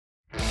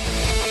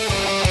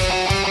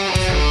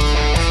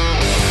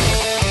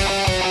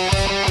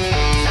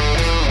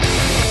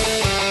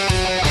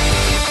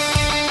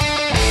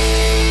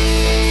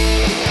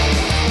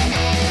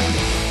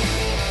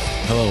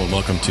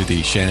to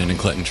the Shannon and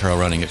Clinton Trail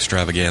Running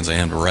Extravaganza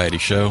and Variety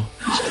Show,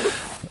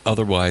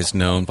 otherwise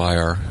known by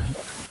our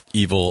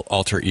evil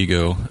alter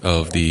ego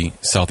of the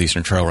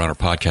Southeastern Trail Runner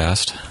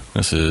podcast.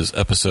 This is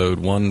episode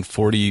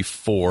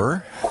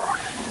 144.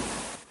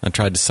 I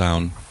tried to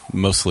sound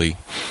mostly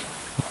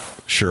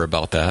sure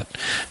about that.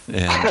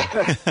 And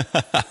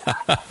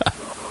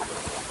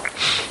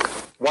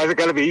why has it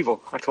got to be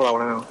evil? That's what I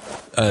want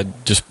to know.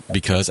 Just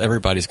because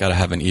everybody's got to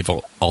have an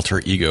evil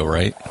alter ego,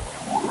 right?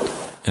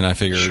 And I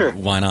figured, sure.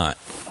 Why not?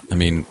 I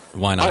mean,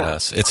 why not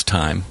us? It's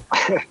time.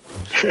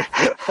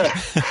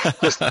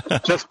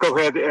 just go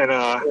ahead and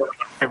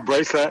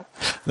embrace that.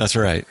 That's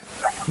right.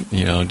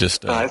 You know,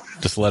 just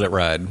let it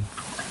ride.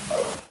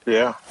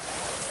 Yeah.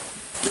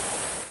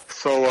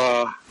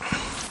 So,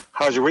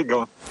 how's your week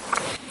going?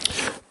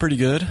 Pretty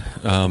good.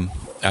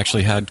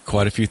 Actually had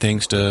quite a few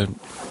things to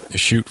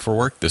shoot for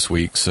work this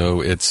week, so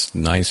it's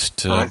nice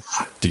to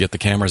get the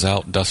cameras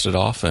out, dust it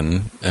off,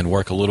 and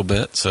work a little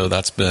bit. So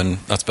that's been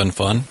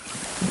fun.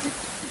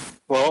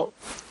 Well,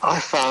 I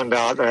found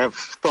out I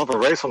still have a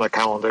race on the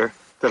calendar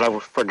that I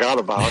forgot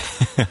about.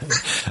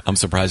 I'm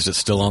surprised it's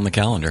still on the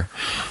calendar.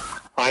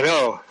 I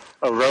know.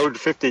 A road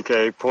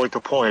 50K point to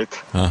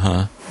point.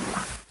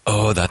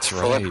 Oh, that's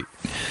right. You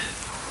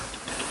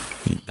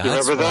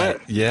remember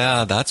that?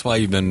 Yeah, that's why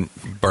you've been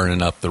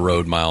burning up the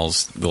road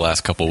miles the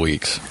last couple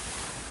weeks.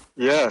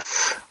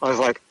 Yes. I was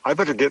like, I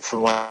better get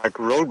some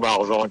road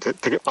miles on to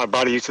get my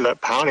body used to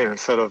that pounding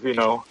instead of,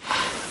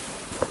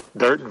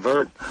 dirt and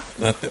vert.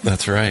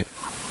 That's right.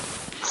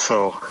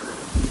 So,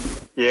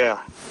 yeah.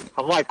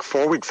 I'm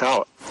 4 weeks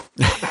out.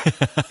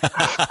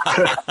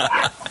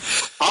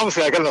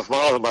 Obviously, I got enough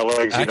miles on my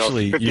legs.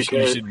 Actually,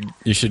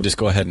 you should just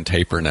go ahead and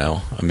taper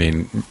now. I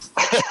mean,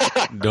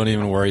 don't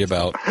even worry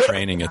about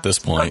training at this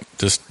point.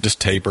 Just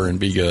taper and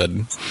be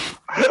good.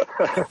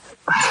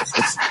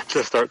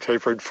 Just start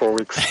tapering 4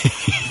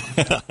 weeks.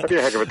 That'd be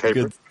a heck of a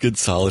taper. Good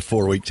solid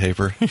 4-week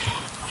taper.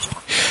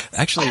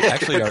 Actually,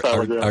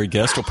 our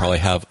guest will probably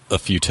have a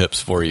few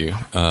tips for you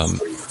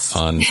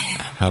on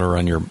how to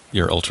run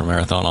your ultra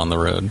marathon on the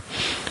road.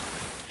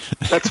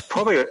 That's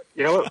probably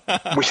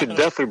we should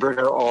definitely bring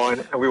her on,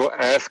 and we will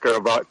ask her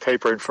about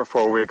tapering for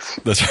 4 weeks.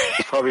 That's right.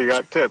 She's probably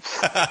got tips.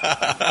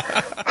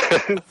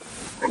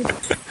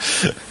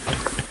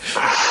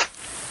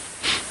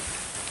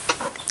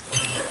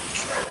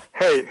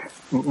 Hey,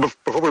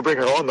 before we bring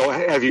her on, though,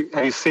 have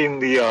you seen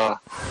the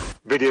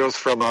videos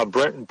from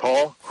Brent and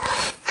Paul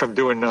from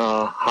doing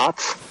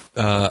HOTS?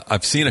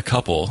 I've seen a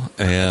couple,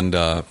 and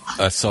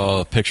I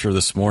saw a picture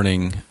this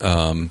morning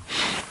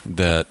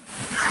that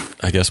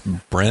I guess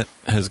Brent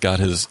has got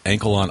his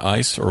ankle on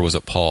ice, or was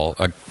it Paul?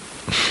 I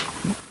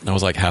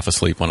was half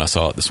asleep when I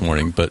saw it this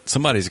morning, but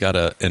somebody's got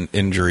an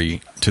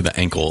injury to the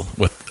ankle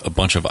with a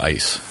bunch of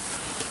ice.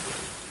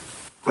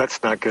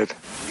 That's not good.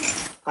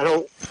 I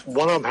know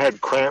one of them had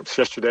cramps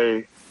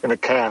yesterday in the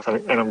calf,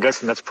 and I'm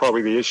guessing that's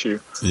probably the issue.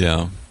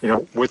 Yeah.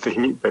 With the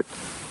heat, but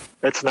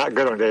it's not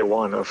good on day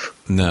one of.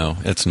 No,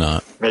 it's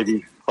not.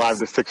 Maybe 5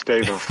 to 6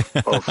 days of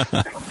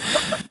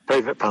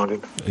pavement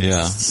pounding.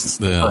 Yeah,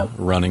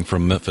 running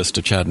from Memphis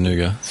to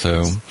Chattanooga.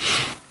 So,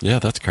 yeah,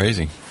 that's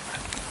crazy.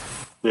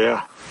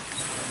 Yeah.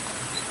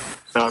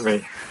 Not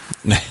me.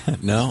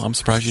 No, I'm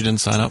surprised you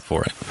didn't sign up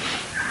for it.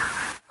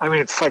 I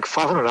mean, it's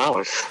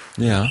 $500.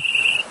 Yeah.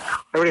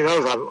 Everybody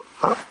knows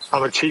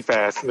I'm a cheap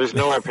ass, and there's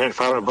no way I'm paying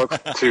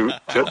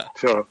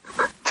 $500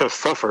 to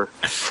suffer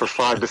for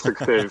 5 to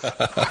 6 days.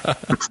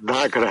 It's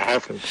not going to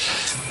happen.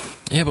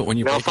 Yeah, but when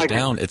you break it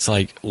down, it's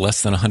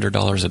less than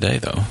 $100 a day,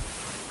 though.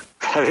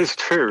 That is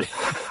true.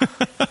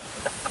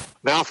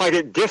 Now, if I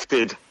get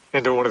gifted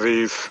into one of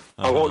these,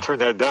 I won't turn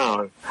that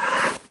down.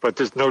 But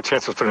there's no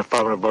chance of spending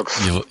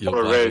 $500. You'll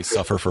gladly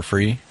suffer for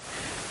free?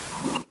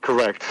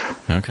 Correct.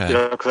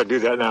 Okay. Because I do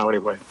that now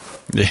anyway.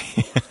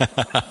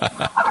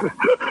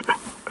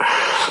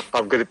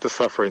 I'm good at the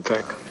suffering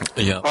thing.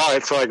 Yeah. All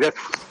right, so I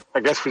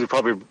guess we should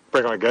probably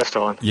bring our guest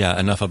on. Yeah,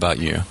 enough about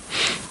you.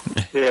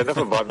 Yeah, enough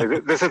about me.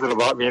 This isn't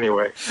about me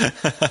anyway.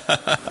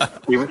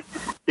 Even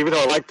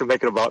though I like to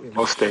make it about me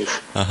most days.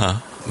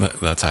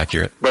 That's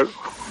accurate. But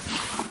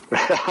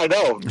I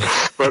know.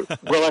 But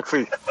we'll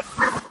actually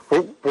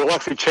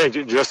change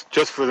it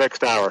just for the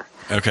next hour.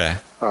 Okay.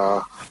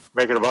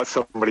 Make it about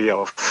somebody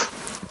else.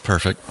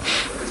 Perfect.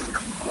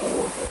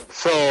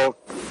 So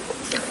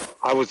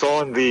I was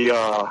on the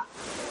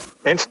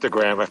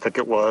Instagram, I think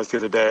it was, the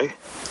other day,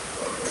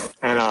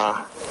 and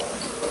I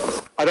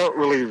don't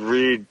really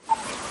read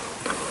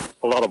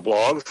a lot of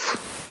blogs,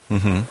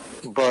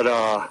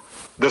 but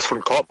this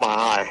one caught my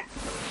eye.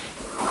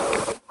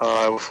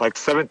 It was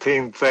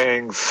 17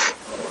 things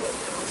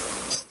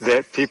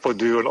that people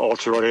do in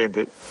ultra running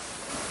that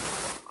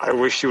I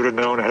wish you would have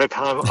known ahead of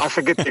time. I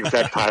forget the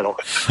exact title.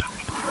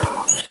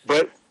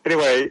 But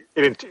anyway,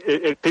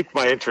 it piqued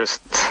my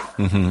interest.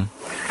 And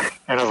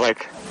I was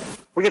like,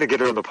 we got to get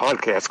her on the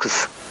podcast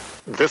because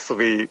this will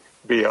be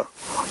a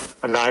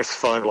nice,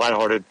 fun,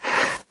 lighthearted,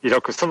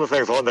 because some of the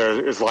things on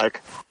there is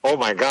oh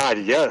my God,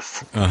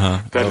 yes.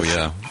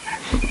 Yeah.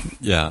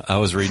 Yeah, I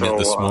was reading it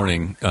this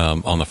morning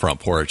on the front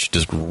porch,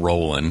 just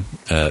rolling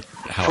at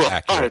how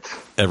accurate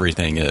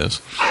everything is.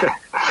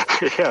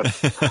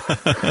 Yes.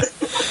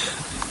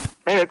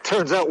 And it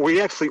turns out we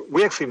actually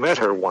met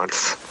her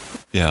once.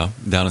 Yeah,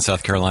 down in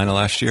South Carolina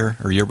last year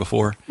or year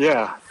before.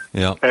 Yeah.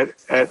 Yeah. At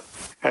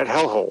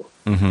Hellhole.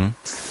 Mm-hmm.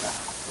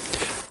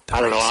 I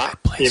don't know. I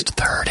placed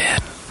third in.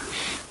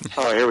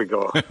 Oh, here we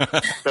go.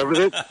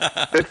 Remember it?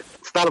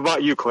 It's not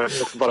about you, Clint.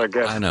 It's about our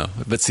guest. I know,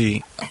 but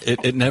see,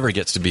 it never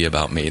gets to be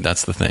about me.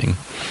 That's the thing.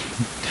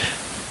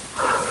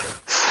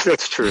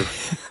 That's true.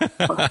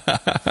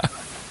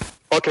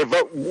 Okay,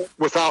 but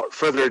without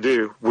further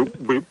ado,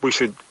 we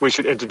should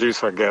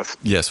introduce our guest.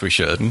 Yes, we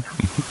should.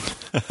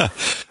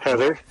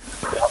 Heather.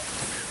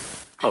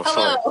 Oh,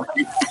 hello.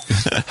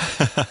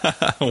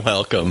 Sorry.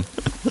 Welcome.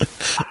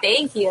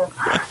 Thank you.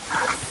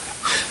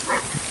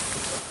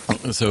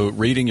 So,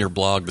 reading your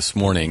blog this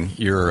morning,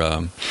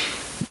 your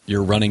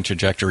running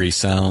trajectory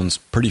sounds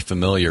pretty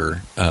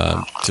familiar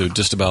to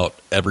just about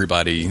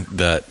everybody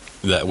that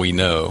we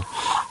know.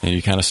 And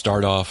you kind of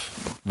start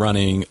off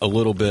running a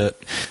little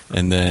bit,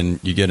 and then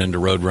you get into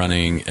road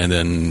running, and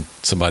then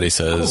somebody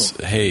says,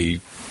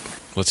 "Hey,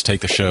 let's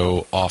take the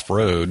show off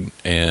road,"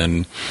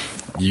 and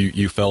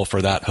you fell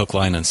for that hook,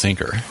 line, and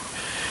sinker.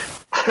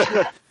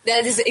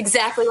 That is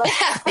exactly what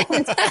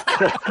happened.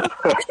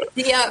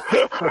 Yeah,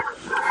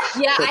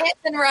 I had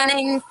been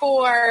running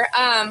for,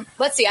 I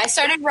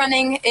started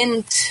running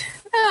in,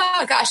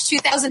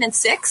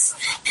 2006.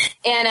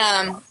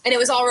 And it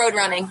was all road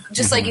running,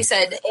 just like you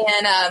said.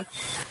 And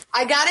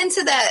I got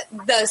into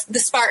the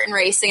Spartan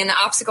racing and the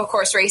obstacle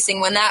course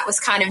racing when that was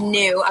kind of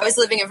new. I was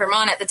living in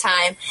Vermont at the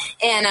time.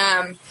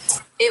 And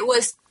it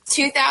was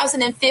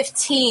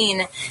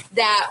 2015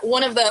 that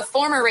one of the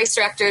former race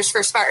directors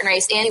for Spartan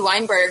Race, Andy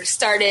Weinberg,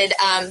 started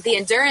the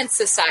Endurance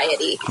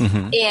Society,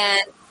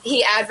 and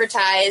he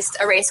advertised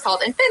a race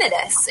called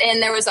Infinitus,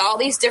 and there was all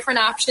these different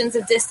options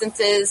of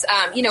distances,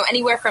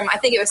 anywhere from, I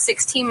think it was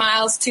 16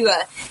 miles to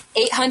a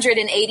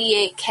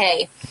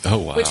 888K. Oh,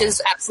 wow. Which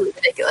is absolutely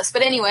ridiculous.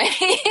 But anyway,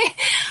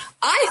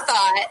 I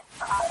thought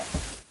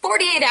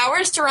 48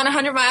 hours to run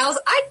 100 miles,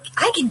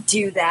 I can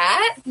do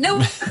that. No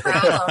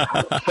problem. And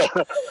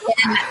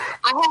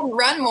I hadn't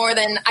run more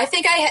than, I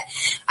think I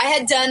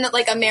had done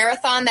like a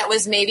marathon that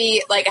was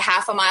maybe like a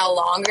half a mile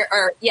longer,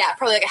 or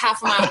probably like a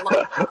half a mile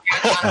longer.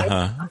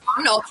 I'm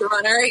an ultra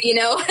runner,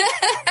 Anyway,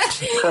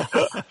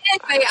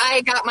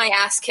 I got my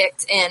ass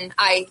kicked and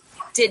I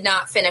did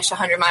not finish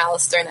 100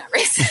 miles during that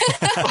race.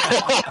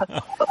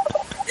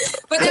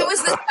 But that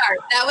was the start.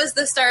 That was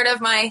the start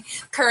of my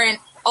current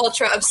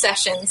ultra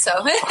obsession. So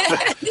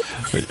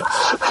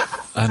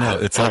I know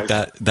it's like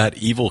that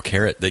evil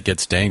carrot that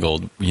gets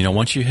dangled.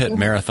 Once you hit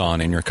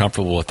marathon and you're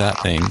comfortable with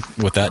that thing,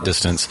 with that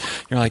distance,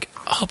 you're like,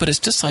 oh, but it's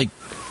just like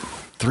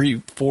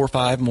 3, 4,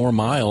 5 more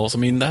miles. I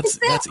mean, that's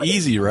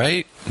easy,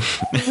 right?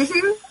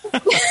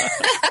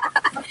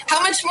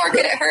 How much more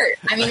could it hurt?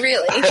 I mean,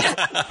 really.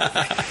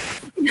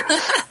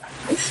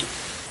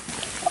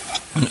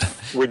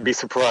 We'd be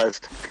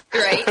surprised.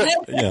 Right?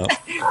 Yeah.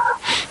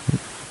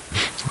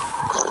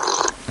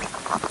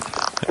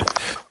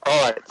 All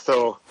right,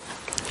 so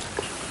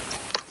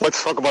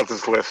let's talk about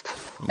this list.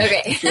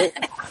 Okay.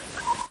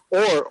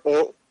 Or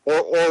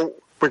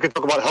we can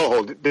talk about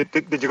Hellhole. Did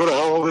you go to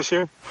Hellhole this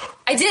year?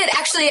 I did.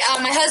 Actually,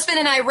 my husband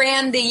and I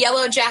ran the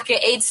Yellow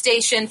Jacket aid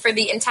station for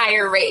the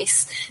entire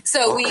race.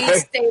 So we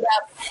stayed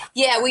up.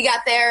 Yeah, we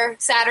got there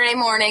Saturday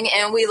morning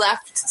and we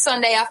left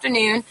Sunday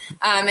afternoon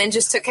and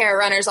just took care of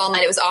runners all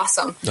night. It was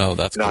awesome. Oh,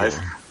 that's nice.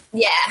 Cool.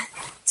 Yeah.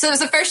 So it was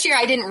the first year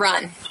I didn't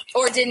run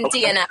or didn't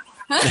DNF.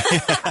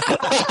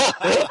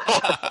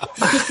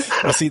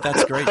 Well, see,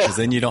 that's great because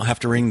then you don't have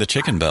to ring the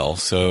chicken bell.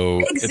 So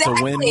exactly. It's a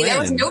win-win. There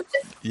was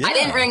I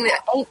didn't ring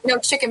no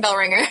chicken bell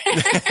ringer.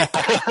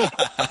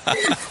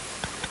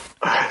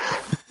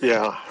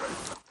 Yeah.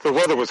 The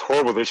weather was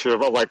horrible this year,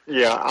 but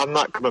I'm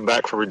not coming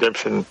back for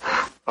redemption.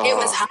 It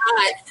was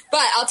hot,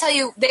 but I'll tell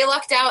you, they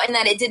lucked out in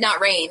that it did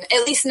not rain,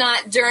 at least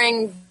not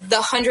during the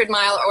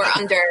 100-mile or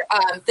under.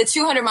 The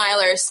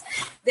 200-milers,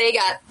 they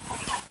got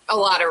a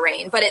lot of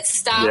rain, but it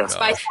stopped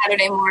by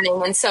Saturday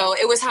morning, and so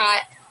it was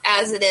hot,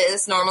 as it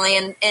is normally,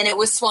 and it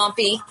was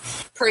swampy,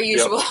 per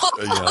usual.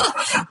 Yep.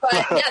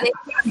 But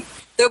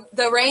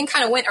the rain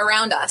kind of went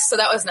around us, so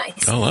that was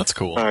nice. Oh, that's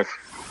cool. Nice.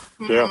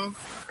 Mm-hmm. Yeah,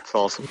 it's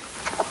awesome.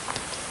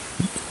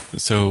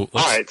 So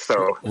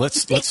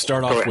let's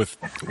start off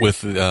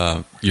with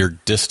your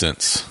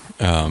distance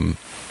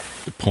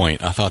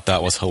point. I thought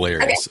that was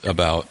hilarious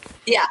about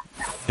yeah.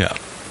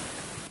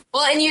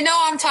 Well, and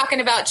I'm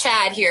talking about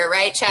Chad here,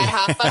 right? Chad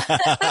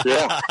Hoffa.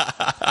 Yeah.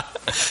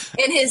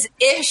 In his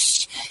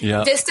ish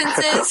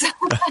distances.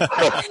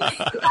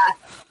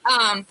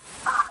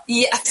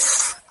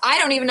 I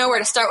don't even know where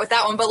to start with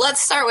that one, but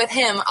let's start with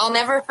him. I'll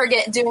never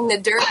forget doing the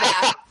dirt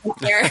bath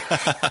here.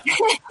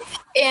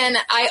 And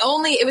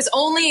it was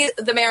only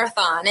the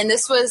marathon. And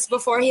this was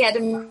before he had to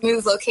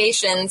move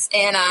locations.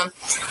 And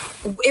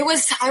it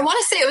was, I want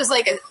to say it was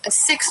like a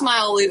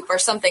 6-mile loop or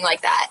something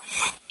like that.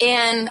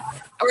 And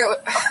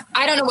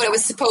I don't know what it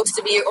was supposed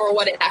to be or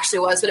what it actually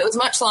was, but it was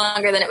much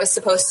longer than it was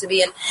supposed to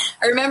be. And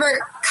I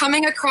remember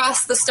coming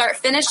across the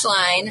start-finish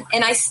line,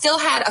 and I still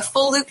had a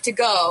full loop to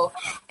go,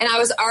 and I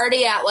was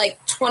already at like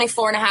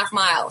 24 and a half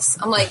miles.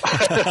 I'm like,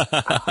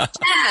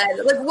 Dad,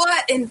 like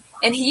what? And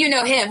he, you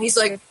know him, he's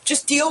like,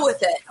 just deal with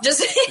it.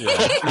 Just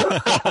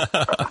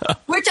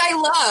which I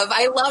love.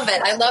 I love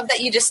it. I love that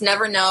you just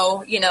never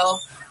know,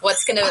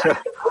 what's going to...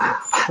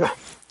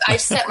 I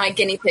set my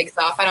guinea pigs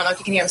off. I don't know if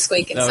you can hear them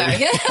squeaking. Sorry. I'm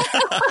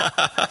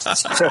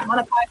on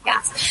a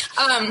podcast.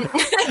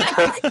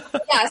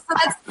 Yeah, so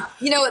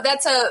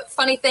that's a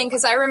funny thing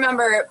because I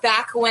remember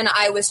back when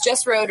I was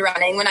just road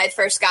running, when I'd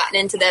first gotten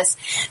into this,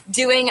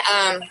 doing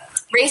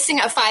racing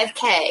a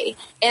 5K,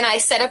 and I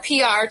set a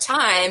PR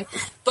time,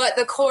 but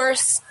the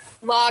course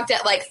logged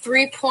at like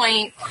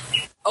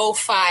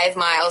 3.05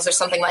 miles or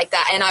something like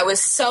that. And I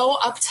was so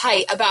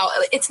uptight about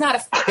it's not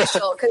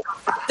official because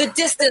the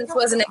distance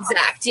wasn't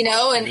exact,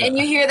 and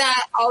you hear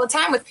that all the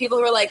time with people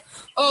who are like,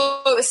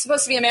 oh, it was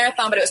supposed to be a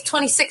marathon, but it was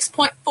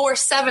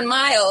 26.47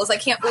 miles. I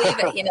can't believe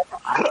it,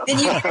 Then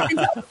you get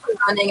into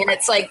running and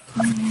it's like,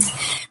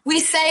 we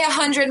say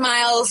 100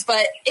 miles,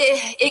 but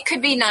it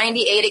could be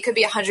 98. It could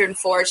be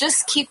 104.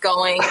 Just keep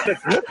going.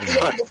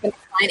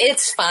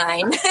 It's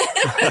fine.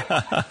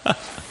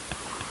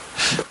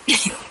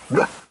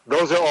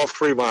 Those are all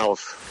 3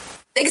 miles.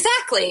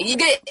 Exactly. You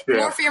get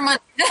more for your money.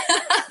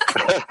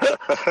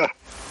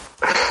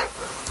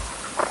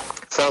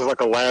 Sounds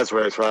like a Laz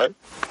race, right?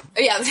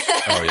 Yeah.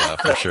 Oh, yeah,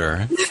 for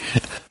sure.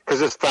 Because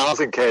this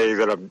 1,000K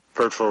that a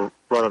virtual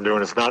run I'm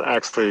doing, it's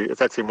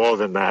actually more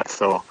than that.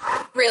 So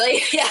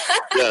really, yeah.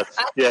 Yes,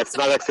 it's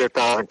not actually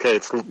 1,000K.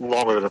 It's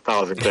longer than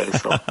 1,000K.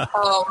 So.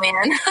 Oh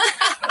man.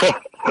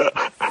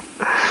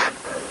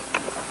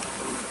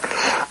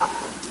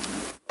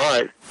 All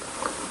right.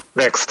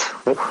 Next.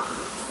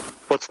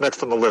 What's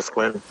next on the list,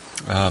 Glenn?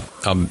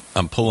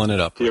 I'm pulling it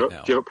up. Do you now.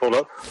 have it pulled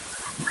up?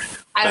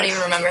 I don't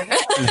even remember.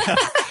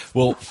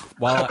 Well,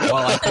 while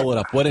I pull it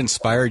up, what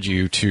inspired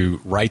you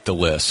to write the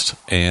list?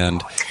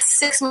 And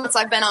 6 months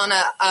I've been on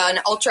an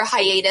ultra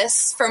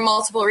hiatus for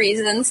multiple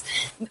reasons.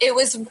 It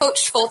was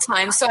coached full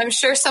time, so I'm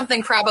sure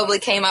something probably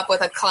came up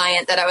with a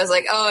client that I was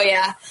like, oh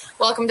yeah,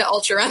 welcome to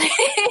ultra running.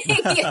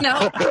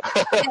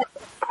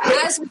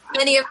 As with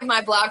many of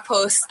my blog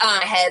posts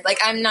ahead, like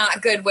I'm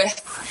not good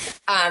with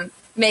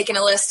making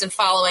a list and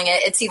following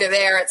it. It's either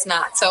there or it's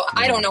not. So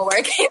I don't know where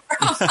it came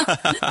from.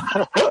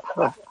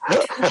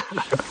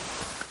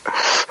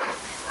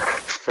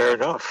 Fair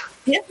enough.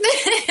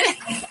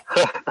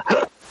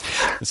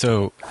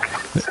 So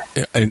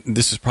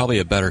this is probably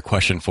a better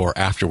question for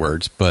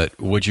afterwards,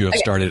 but would you have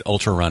started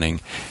ultra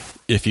running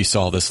if you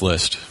saw this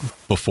list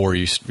before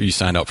you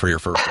signed up for your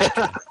first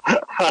ultra?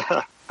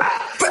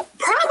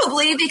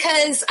 Probably,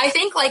 because I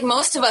think like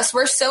most of us,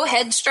 we're so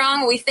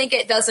headstrong, we think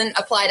it doesn't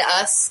apply to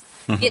us,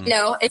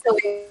 until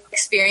we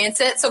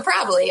experience it. So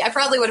I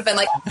probably would have been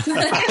like,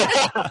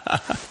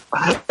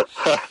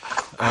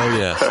 oh,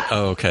 yeah.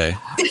 Oh, okay.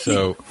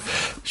 So,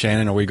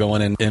 Shannon, are we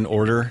going in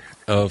order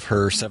of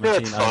her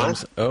 17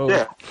 items? Oh,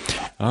 yeah.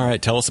 All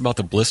right. Tell us about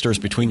the blisters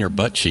between your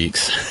butt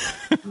cheeks.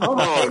 Oh,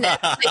 my goodness.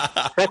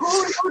 Like,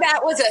 who knew that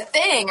was a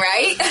thing,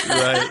 right?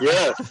 Right.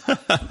 Yes.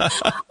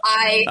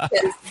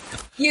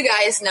 You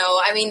guys know,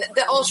 I mean,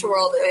 the ultra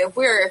world,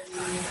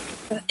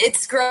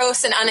 it's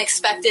gross and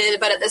unexpected,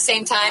 but at the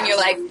same time, you're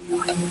like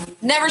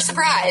never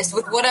surprised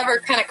with whatever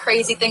kind of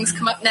crazy things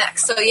come up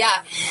next. So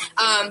yeah,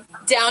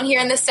 down here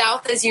in the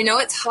South, as you know,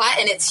 it's hot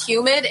and it's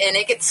humid and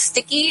it gets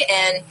sticky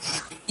and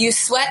you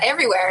sweat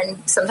everywhere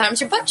and sometimes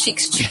your butt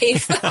cheeks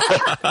chafe.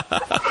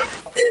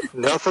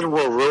 Nothing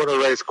will ruin a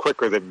race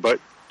quicker than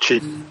butt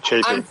chafing.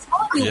 I'm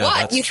telling you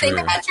what, you think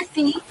about your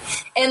feet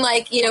and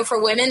like,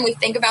 for women, we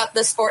think about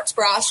the sports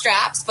bra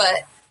straps,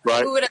 but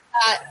who would have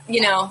thought,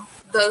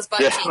 those butt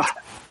cheeks.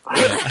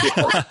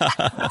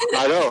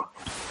 I know.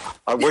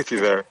 I'm with you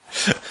there.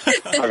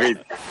 I mean,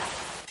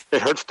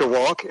 it hurts to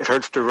walk. It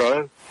hurts to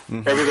run.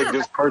 Everything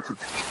just hurts.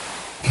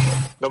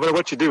 No matter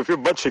what you do, if your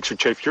butt cheeks are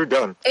chafed, you're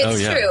done.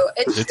 It's true.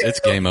 It's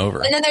game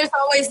over. And then there's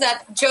always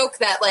that joke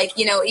that, like,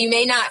 you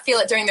may not feel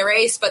it during the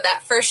race, but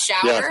that first shower.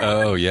 Yeah.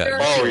 Oh, yeah.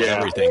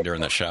 Everything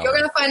during the shower. You're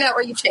going to find out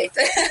where you chafed.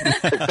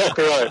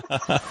 Exactly right.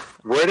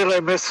 Where did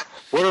I miss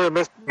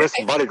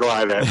body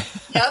glide at?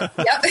 Yep.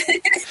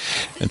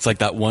 It's like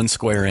that 1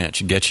 square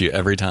inch gets you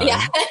every time.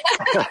 Yeah.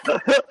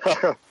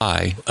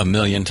 A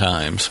million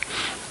times.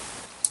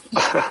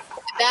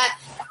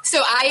 So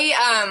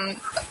I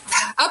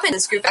up in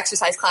this group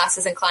exercise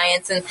classes and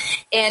clients, and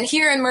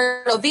here in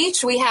Myrtle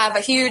Beach we have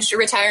a huge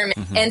retirement,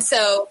 and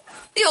so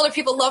the older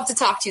people love to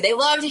talk to you. They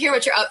love to hear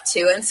what you're up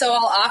to, and so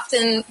I'll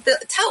often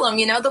tell them,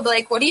 they'll be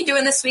like, "What are you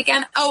doing this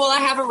weekend?" "Oh, well,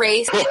 I have a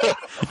race."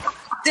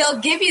 They'll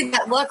give you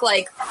that look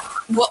like,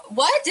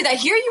 what did I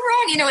hear you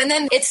wrong? And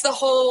then it's the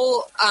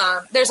whole,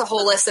 there's a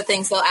whole list of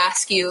things they'll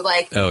ask you,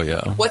 like, Oh,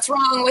 yeah. what's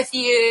wrong with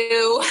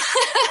you? Is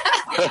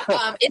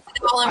it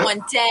all in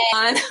one day?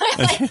 Or my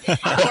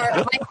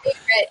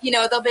favorite,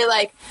 they'll be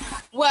like,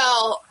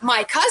 well,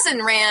 my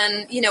cousin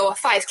ran, a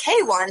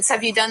 5K once.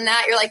 Have you done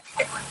that? You're like,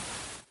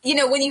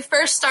 when you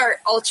first start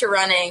ultra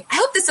running, I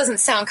hope this doesn't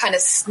sound kind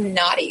of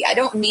snotty. I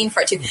don't mean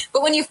for it to,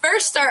 but when you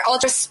first start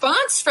ultra,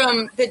 response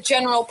from the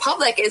general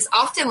public is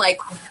often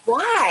like,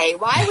 why?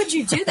 Why would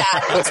you do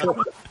that? What's wrong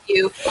with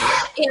you?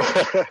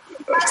 And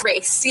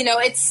race,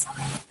 it's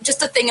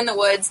just a thing in the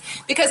woods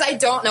because I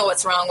don't know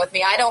what's wrong with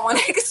me. I don't want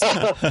to.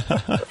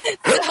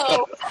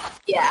 So,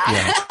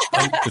 yeah.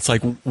 It's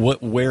like,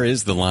 where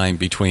is the line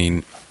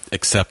between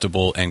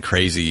acceptable and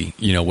crazy,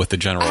 with the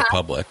general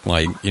public?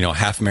 Like,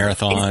 half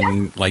marathon,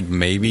 exactly. Like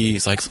maybe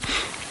it's like.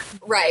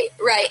 Right.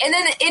 And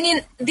then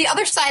the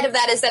other side of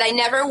that is that I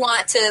never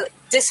want to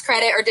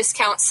discredit or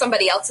discount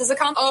somebody else's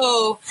account.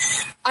 Oh,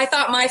 I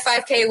thought my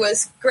 5K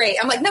was great.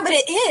 I'm like, no, but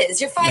it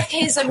is. Your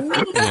 5K is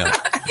amazing.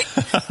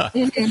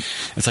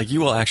 It's like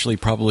you will actually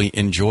probably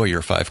enjoy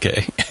your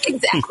 5K.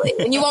 Exactly.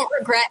 And you won't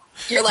regret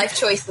your life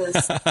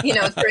choices,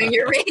 during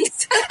your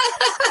race.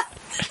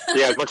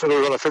 Yeah, as much as we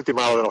run a 50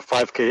 mile than a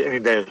 5K any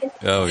day.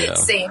 Oh, yeah.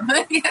 Same.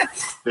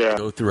 Yeah.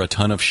 Go through a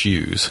ton of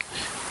shoes.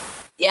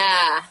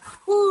 Yeah.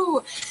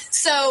 Woo.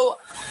 So,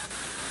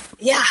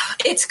 yeah,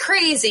 it's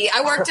crazy.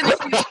 I worked in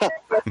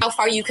how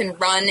far you can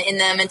run in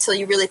them until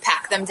you really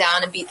pack them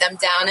down and beat them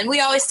down. And we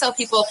always tell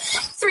people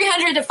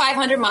 300 to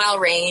 500 mile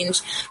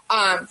range.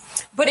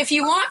 But if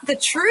you want the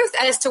truth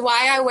as to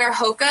why I wear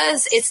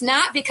Hoka's, it's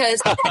not because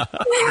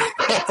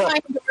that's my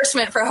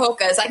endorsement for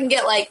Hoka's. I can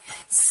get like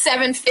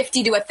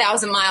 750 to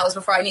 1,000 miles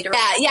before I need to.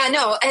 Yeah,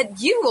 no,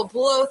 you will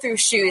blow through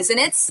shoes, and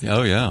it's.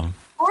 Oh yeah.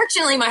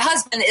 Fortunately, my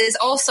husband is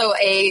also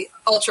a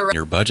ultra runner.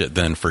 Your budget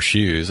then for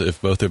shoes,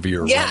 if both of you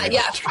are running.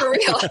 Yeah, for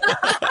real.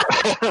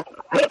 How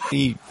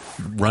many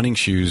running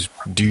shoes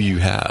do you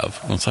have?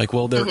 Well, it's like,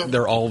 well,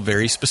 they're all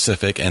very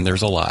specific, and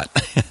there's a lot.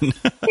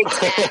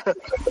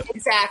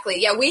 Exactly.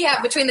 Yeah, we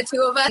have, between the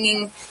two of us,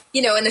 in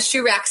the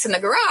shoe racks in the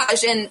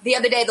garage. And the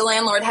other day, the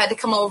landlord had to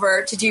come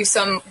over to do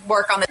some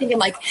work on the thinking,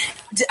 like,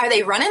 are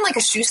they running like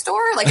a shoe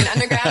store, like an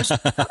underground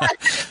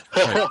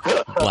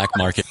black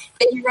market?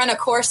 You run a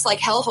course like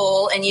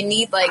Hellhole, and you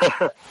need like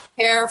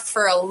hair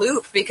for a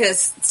loop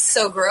because it's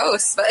so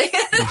gross. But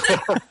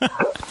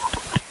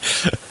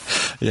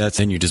yeah,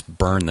 and you just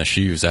burn the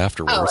shoes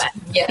afterwards. Oh,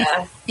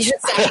 yeah. You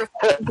should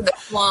sacrifice to the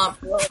swamp.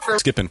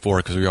 Skipping 4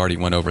 because we already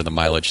went over the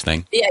mileage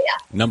thing. Yeah.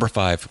 Number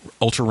 5,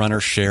 ultra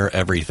runners share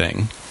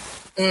everything.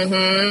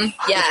 Mm-hmm.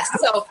 Yeah.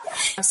 So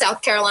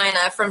South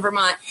Carolina from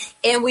Vermont,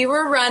 and we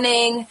were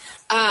running.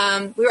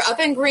 We were up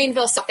in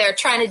Greenville, so there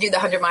trying to do the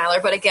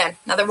 100-miler, but again,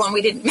 another one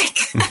we didn't make.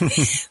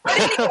 But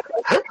anyway,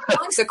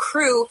 it's a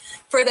crew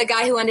for the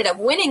guy who ended up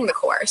winning the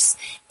course.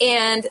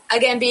 And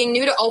again, being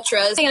new to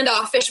ultras,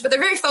 standoffish, but they're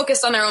very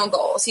focused on their own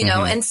goals,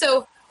 And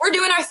so we're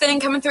doing our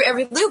thing, coming through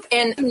every loop,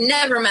 and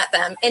never met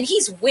them. And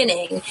he's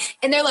winning.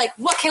 And they're like,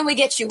 what can we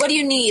get you? What do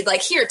you need?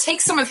 Like, here,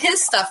 take some of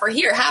his stuff, or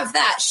here, have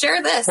that,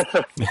 share this.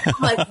 I'm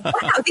like,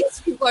 wow,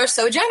 these people are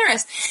so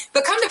generous.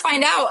 But come to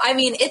find out,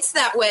 it's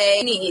that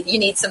way. You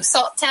need some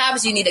salt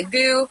tabs. You need a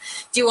goo.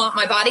 Do you want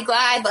my Body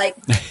Glide? Like,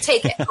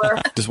 take it.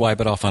 Just wipe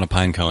it off on a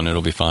pine cone.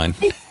 It'll be fine.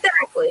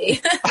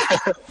 Exactly.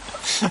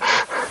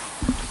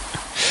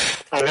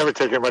 I never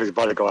take anybody's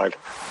Body Glide.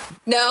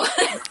 No.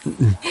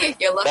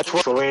 You're lucky. That's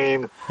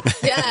Vaseline.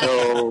 Yeah.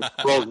 No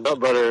rose nut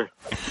butter.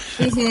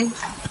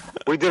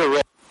 Mm-hmm. We did a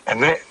race,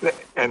 and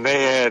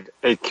they had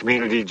a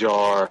community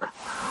jar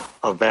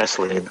of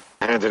Vaseline.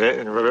 Handed it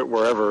and rub it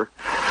wherever.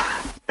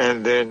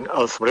 And then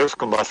somebody else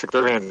come by, stick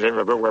their hand in it and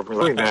rub it wherever.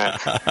 Like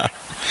that.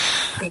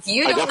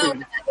 You don't know what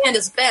that hand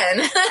has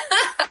been.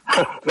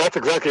 That's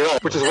exactly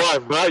right, which is why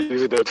I'm not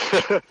using it.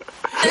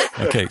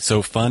 Okay,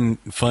 so fun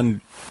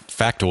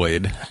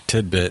factoid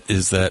tidbit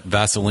is that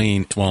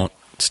Vaseline won't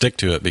stick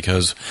to it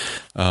because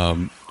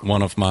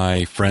one of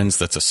my friends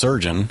that's a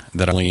surgeon,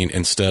 that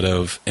instead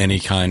of any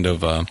kind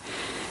of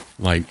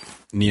like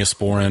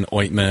Neosporin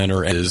ointment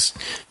or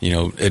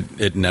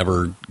it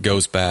never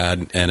goes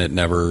bad, and it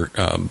never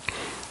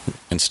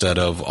instead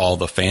of all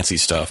the fancy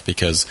stuff,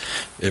 because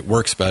it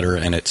works better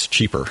and it's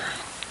cheaper.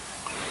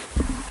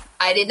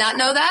 I did not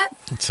know that.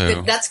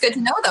 So that's good to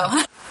know,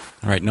 though.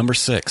 All right, number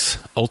 6,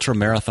 ultra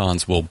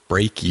marathons will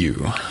break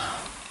you.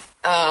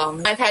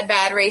 I've had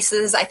bad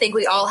races. I think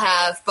we all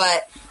have,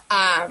 but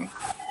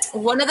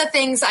one of the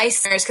things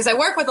because I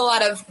work with a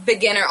lot of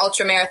beginner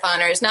ultra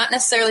marathoners, not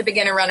necessarily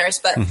beginner runners,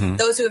 but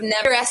those who have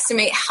never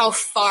estimate how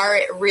far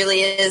it really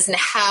is and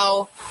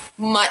how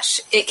much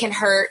it can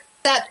hurt.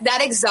 That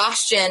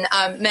exhaustion,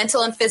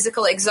 mental and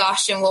physical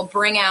exhaustion, will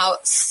bring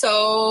out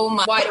so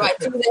much. Why do I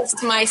do this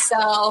to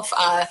myself?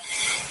 Oh,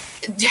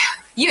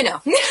 yeah.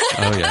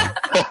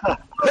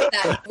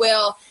 That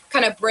will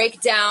kind of break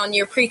down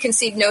your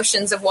preconceived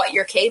notions of what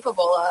you're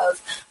capable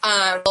of,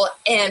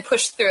 and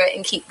push through it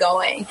and keep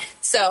going.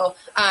 So,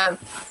 I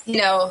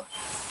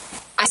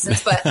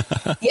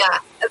But yeah,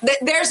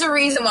 there's a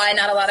reason why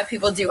not a lot of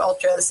people do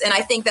ultras. And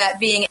I think that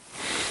being...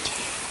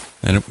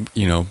 And,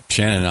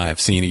 Shannon and I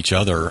have seen each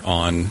other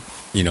on,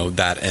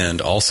 that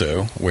end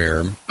also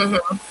where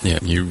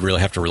you really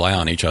have to rely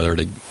on each other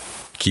to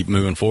keep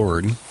moving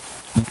forward.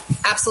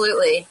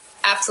 Absolutely.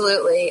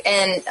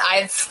 And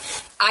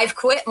I've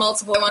quit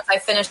multiple once I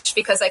finished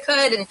because I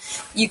could, and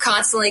you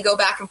constantly go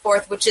back and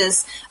forth, which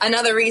is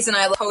another reason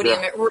I love podium.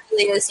 Yeah. It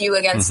really is you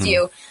against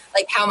you.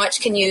 Like, how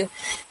much can you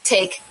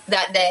take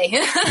that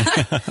day?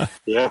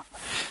 Yeah.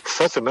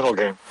 Such a mental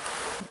game.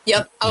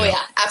 Yep. Oh,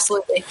 yeah,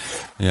 absolutely.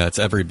 Yeah, it's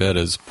every bit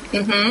as...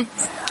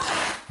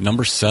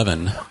 Number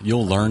 7,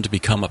 you'll learn to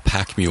become a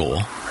pack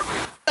mule.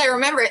 I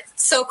remember it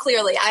so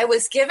clearly. I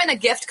was given a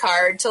gift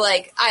card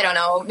to,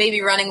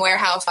 maybe Running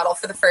Warehouse model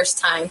for the first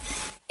time.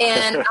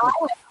 And I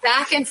went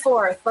back and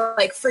forth,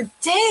 for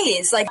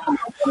days. Oh, my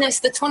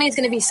goodness, the 20 is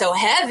going to be so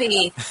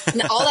heavy.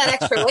 And all that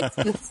extra weight's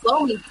going to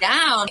slow me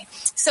down.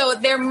 So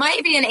there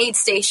might be an aid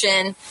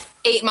station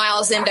 8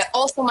 miles in, but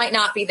also might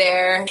not be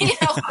there,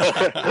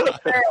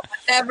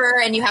 whatever.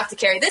 And you have to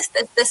carry this,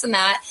 and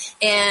that.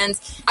 And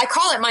I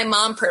call it my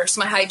mom purse,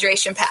 my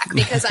hydration pack,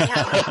 because I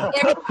have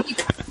everything you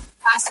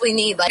possibly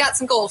need. I got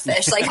some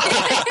goldfish. So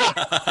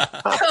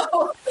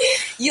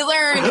you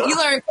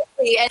learn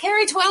quickly. And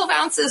carry 12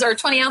 ounces or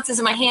 20 ounces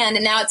in my hand.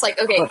 And now it's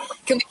like, okay,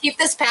 can we keep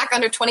this pack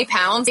under 20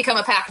 pounds? Become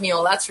a pack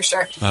mule. That's for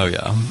sure. Oh,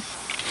 yeah.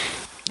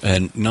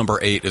 And number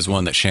 8 is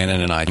one that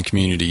Shannon and I in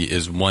community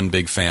is one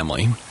big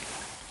family.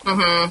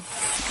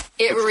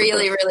 It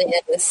really, really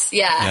is.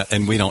 Yeah.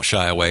 And we don't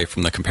shy away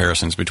from the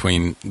comparisons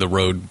between the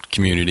road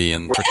community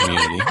and the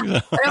community.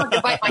 I don't have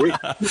to bite my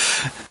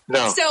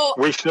No. So,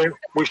 we share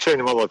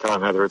them all the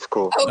time, Heather. It's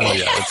cool. Okay. Oh,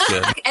 yeah, it's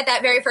good. At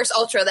that very first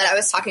ultra that I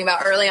was talking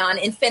about early on,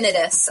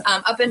 Infinitus,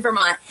 up in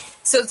Vermont.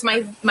 So it's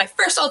my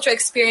first ultra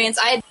experience.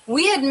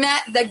 We had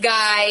met the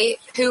guy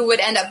who would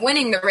end up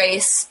winning the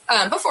race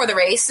before the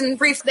race, and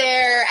briefed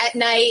there at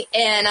night,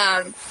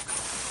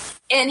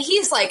 and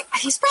he's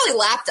probably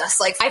lapped us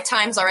 5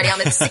 times already on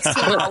this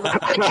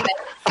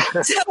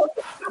 16-mile. So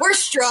we're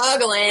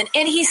struggling,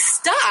 and he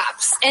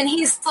stops, and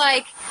he's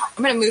like,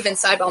 I'm going to move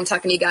inside while I'm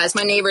talking to you guys.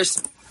 My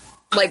neighbor's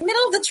middle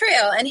of the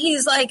trail, and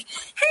he's like,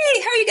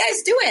 hey, how are you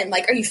guys doing?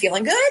 Are you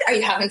feeling good? Are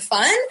you having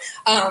fun?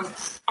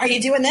 Are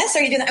you doing this?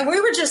 Are you doing that? And we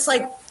were just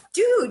like,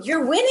 dude,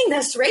 you're winning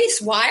this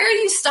race. Why are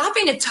you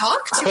stopping to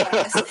talk to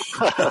us?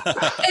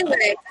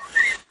 Anyway,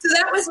 so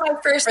that was my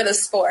first for the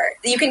sport.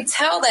 You can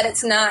tell that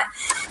it's not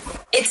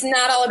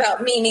all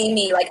about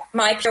me.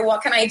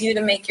 What can I do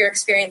to make your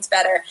experience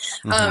better?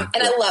 And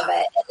I love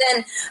it. And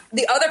then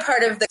the other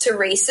part of the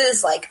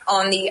races,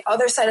 on the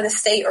other side of the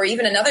state or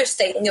even another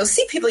state, and you'll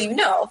see people and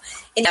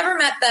never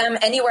met them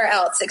anywhere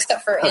else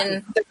except for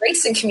in the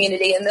racing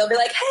community, and they'll be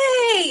like,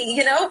 hey,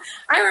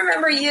 I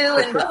remember you,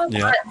 and blah, blah, blah.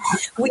 Yeah.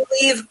 We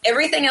leave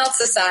everything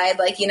else aside.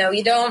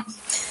 You don't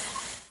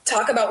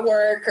talk about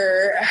work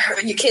or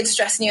your kids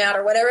stressing you out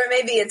or whatever it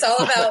may be. It's all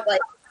about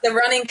the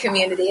running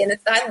community, and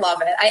I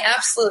love it. I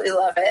absolutely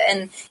love it.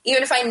 And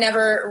even if I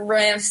never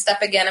ran a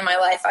step again in my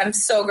life, I'm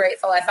so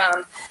grateful I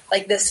found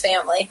this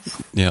family.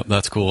 Yeah,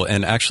 that's cool.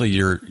 And actually,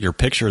 your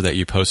picture that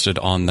you posted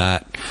on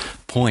that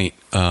point,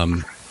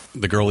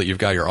 the girl that you've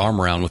got your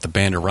arm around with the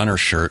Band of Runners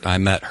shirt, I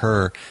met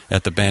her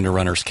at the Band of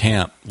Runners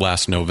camp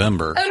last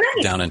November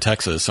down in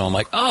Texas. So I'm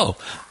like, oh,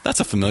 that's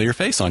a familiar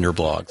face on your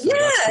blog. So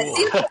yeah,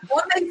 cool.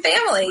 One big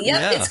family.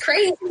 Yep, It's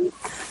crazy.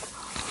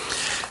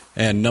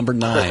 And number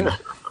 9,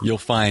 you'll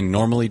find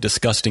normally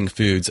disgusting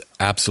foods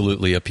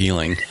absolutely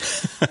appealing.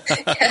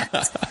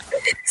 Yes.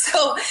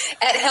 So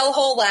at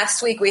Hellhole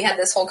last week, we had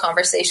this whole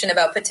conversation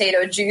about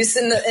potato juice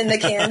in the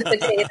canned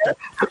potato.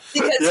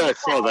 I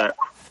saw that.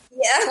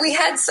 Yeah, we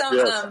had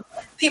some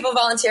people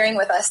volunteering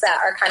with us that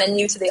are kind of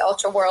new to the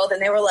ultra world,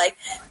 and they were like,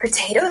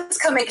 potatoes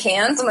come in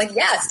cans? I'm like,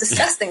 yeah, it's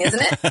disgusting,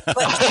 isn't it?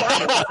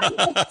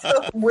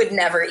 But would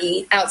never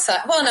eat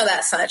outside. Well, no,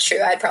 that's not true.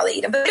 I'd probably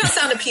eat them, but they don't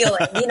sound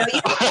appealing. You don't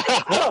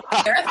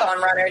a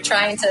marathon runner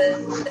trying to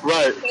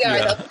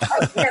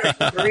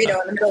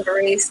burrito in the middle of a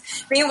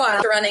race.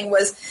 Meanwhile, running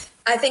was,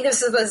 I think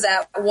this was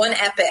that one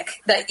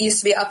epic that used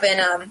to be up in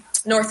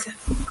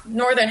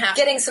northern half,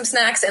 getting some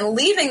snacks and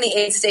leaving the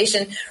aid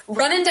station,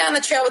 running down the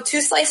trail with 2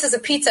 slices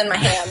of pizza in my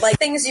hand,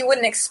 things you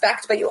wouldn't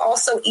expect, but you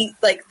also eat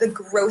the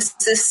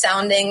grossest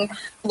sounding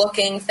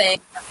looking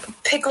thing,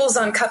 pickles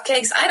on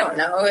cupcakes. I don't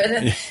know.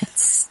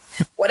 It's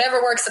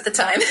whatever works at the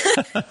time.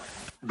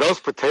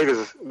 Those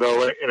potatoes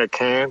though in a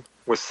can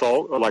with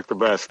salt are the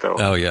best though.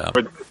 Oh yeah.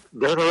 But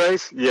during a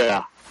race,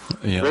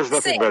 there's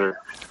nothing better.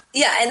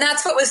 Yeah, and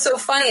that's what was so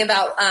funny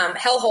about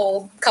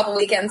Hellhole a couple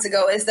weekends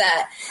ago is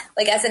that,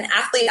 as an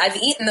athlete, I've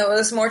eaten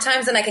those more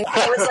times than I can.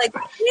 I was like,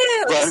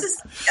 ew, this is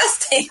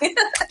disgusting.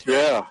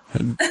 Yeah.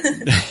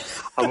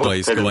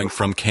 Place going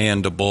from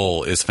can to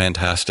bowl is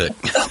fantastic.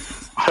 It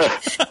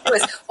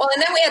was,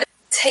 and then we had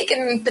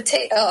taken the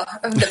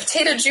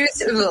potato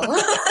juice.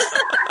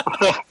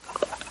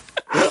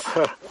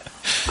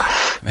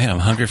 Man, I'm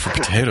hungry for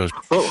potatoes.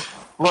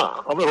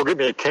 I'm gonna go get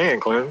me a can,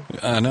 Clint.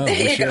 I know,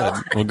 we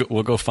should.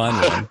 We'll go find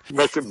one.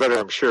 Makes it better,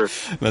 I'm sure.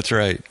 That's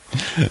right.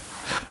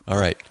 All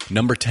right,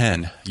 number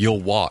 10,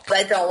 you'll walk.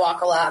 I don't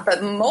walk a lot,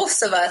 but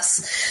most of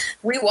us,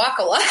 we walk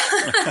a lot.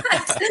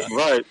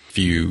 Right. If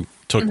you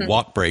took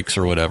walk breaks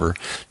or whatever,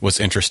 was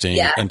interesting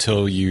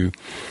until you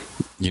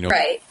know.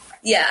 Right.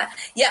 Yeah.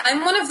 Yeah.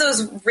 I'm one of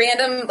those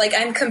random, like,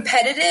 I'm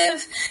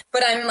competitive,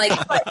 but I'm like,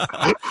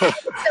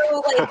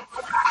 so like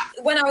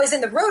when I was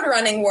in the road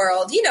running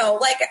world, you know,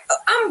 like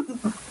I'm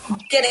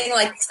getting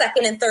like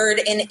second and third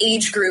in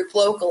age group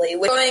locally,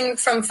 going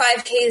from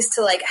 5Ks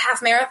to like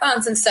half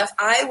marathons and stuff.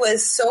 I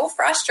was so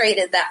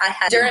frustrated that I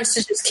had endurance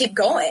to just keep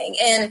going.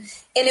 And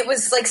it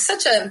was like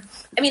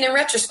in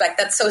retrospect,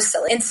 that's so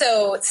silly. And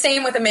so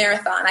same with a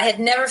marathon. I had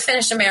never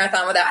finished a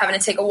marathon without having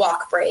to take a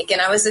walk break.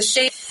 And I was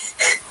ashamed.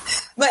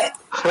 But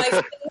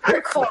my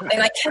favorite quote,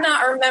 and I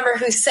cannot remember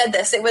who said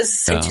this. It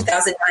was in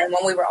 2009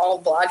 when we were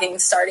all blogging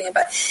and starting it.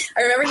 But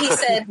I remember he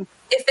said,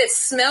 if it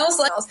smells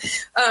like,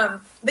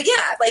 but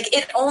yeah, like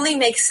it only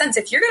makes sense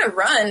if you're going to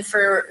run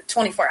for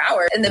 24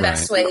 hours in the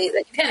best way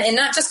that you can, and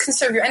not just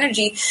conserve your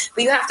energy,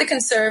 but you have to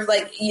conserve,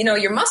 like, you know,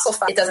 your muscle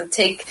fiber. It doesn't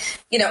take,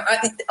 you know,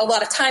 a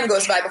lot of time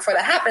goes by before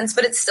that happens,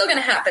 but it's still going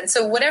to happen.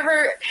 So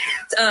whatever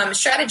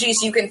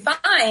strategies you can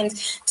find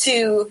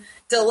to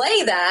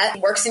delay that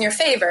works in your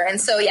favor. And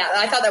so, yeah,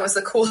 I thought that was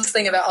the coolest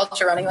thing about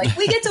ultra running. Like,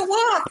 we get to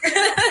walk.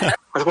 I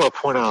just want to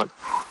point out,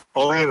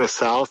 only in the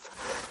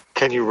South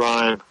can you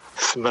rhyme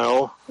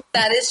smell.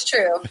 That is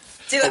true.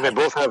 And they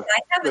both have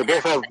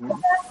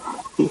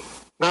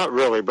not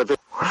really, but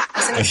I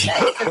was going to say,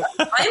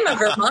 I'm a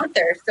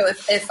Vermonter, so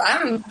if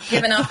I'm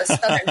giving off a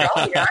southern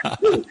drawl here,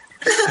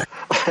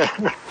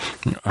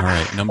 all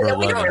right, number 11.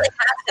 We don't really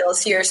have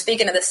hills here,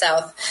 speaking of the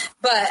South,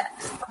 but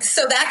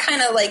so that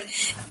kind of like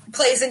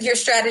plays into your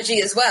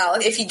strategy as well.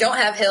 If you don't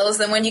have hills,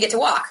 then when you get to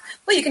walk,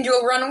 well, you can do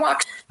a run and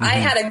walk. I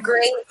had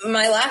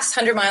my last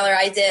 100-miler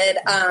I did,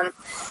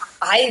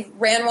 I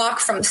ran walk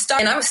from the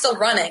start, and I was still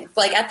running,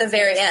 like at the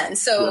very end.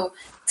 So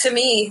to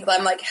me,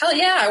 I'm like, hell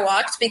yeah, I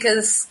walked,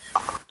 because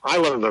I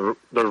learned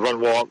the run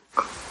walk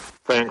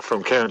thing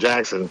from Karen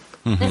Jackson.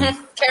 Karen,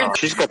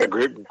 she's got the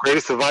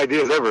greatest of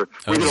ideas ever.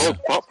 We did a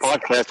whole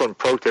podcast on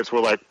pro tips. We're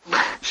like,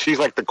 she's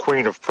like the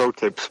queen of pro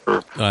tips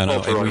for I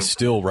know, and we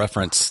still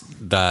reference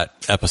that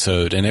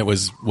episode, and it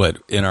was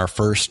in our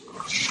first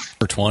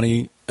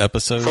 20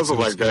 episodes, something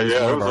like that.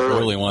 Yeah, one of our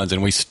early ones,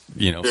 and we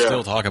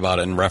still talk about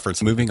it and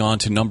reference. Moving on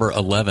to number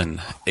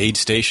 11, aid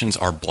stations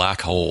are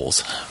black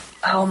holes.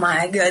 Oh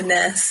my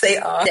goodness, they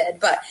are dead.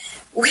 But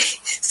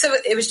so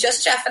it was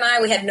just Jeff and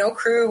I. We had no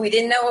crew. We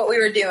didn't know what we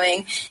were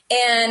doing.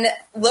 And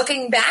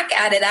looking back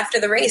at it after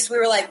the race, we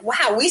were like,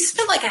 wow, we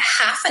spent like a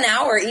half an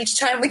hour each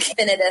time we came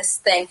into this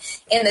thing.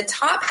 And the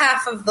top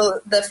half of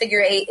the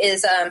figure 8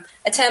 is a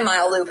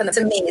 10-mile loop, and it's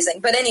amazing.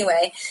 But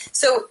anyway,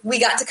 so we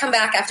got to come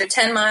back after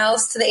 10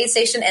 miles to the aid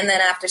station, and then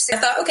after 6,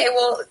 I thought, okay,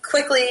 well,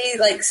 quickly,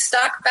 like,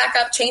 stock back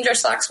up, change our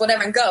socks,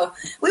 whatever, and go.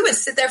 We would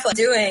sit there for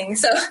doing.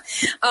 So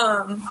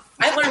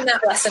I learned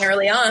that lesson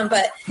early on,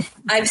 but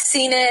I've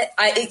seen it.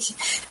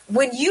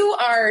 When you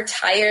are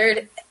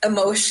tired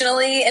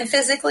emotionally and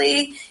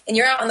physically, and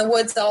you're out in the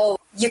woods,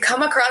 you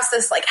come across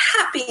this like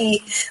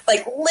happy,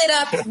 like lit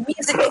up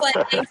music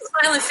playing,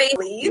 smiling face,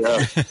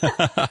 and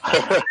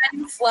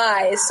time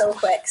flies so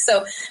quick.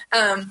 So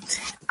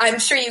I'm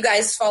sure you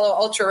guys follow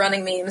ultra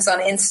running memes on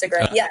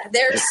Instagram. Yeah,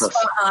 they're spot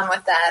on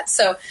with that.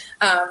 So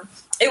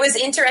it was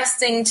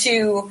interesting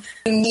you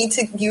need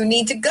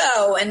to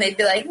go, and they'd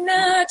be like,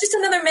 nah, just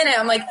another minute.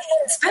 I'm like,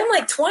 it's been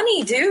like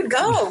 20, dude,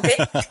 go, but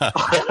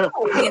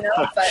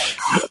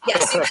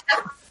yes,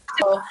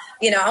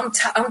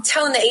 I'm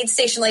telling the aid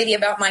station lady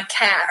about my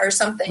cat or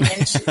something,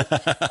 and she,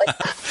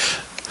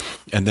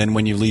 and then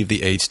when you leave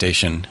the aid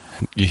station,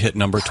 you hit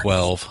number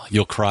 12,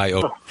 you'll cry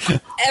over.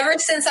 Ever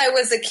since I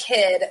was a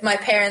kid, my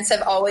parents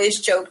have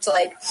always joked,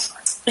 like,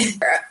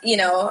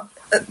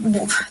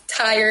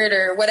 tired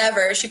or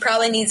whatever, she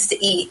probably needs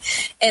to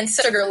eat, and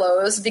sugar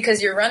lows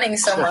because you're running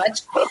so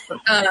much.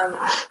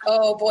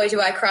 Oh boy,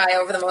 do I cry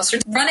over the most.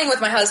 Running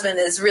with my husband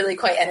is really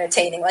quite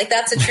entertaining. Like,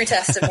 that's a true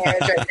test of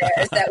marriage right there,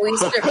 is that we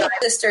survived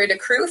sister to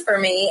crew for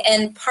me.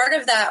 And part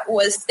of that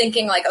was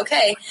thinking like,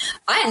 okay,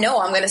 I know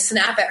I'm going to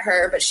snap at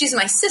her, but she's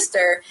my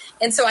sister.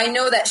 And so I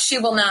know that she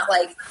will not,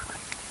 like,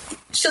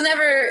 she'll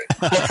never,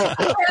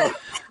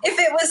 if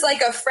it was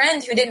like a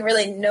friend who didn't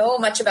really know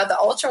much about the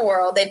ultra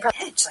world, they'd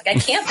probably, like, I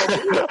can't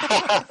believe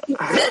he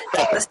did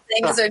those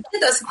things or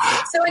did those.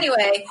 So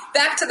anyway,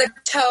 back to the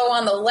toe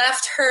on the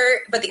left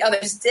hurt, but the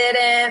others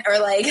didn't, or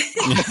like,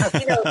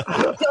 go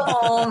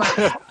home,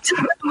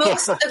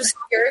 most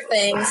obscure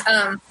things.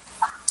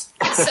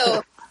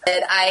 So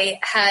I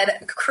had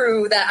a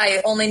crew that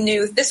I only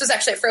knew. This was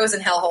actually a frozen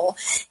hellhole,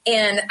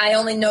 and I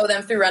only know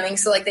them through running.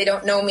 So like, they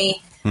don't know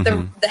me.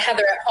 The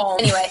Heather at home.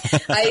 Anyway,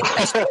 I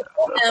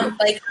told them,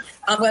 like,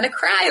 I'm going to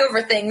cry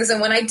over things, and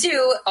when I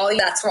do,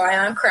 that's why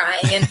I'm crying.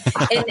 And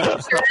sure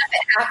enough,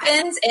 it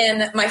happened.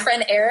 And my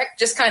friend Eric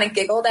just kind of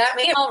giggled at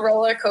me. A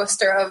roller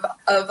coaster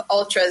of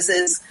ultras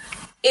is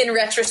in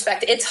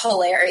retrospect, it's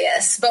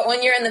hilarious. But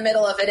when you're in the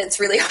middle of it, it's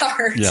really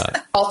hard.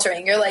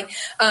 Altering. You're like,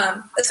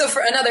 so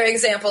for another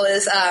example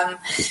is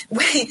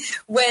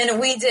when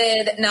we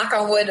did Knock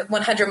on Wood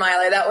 100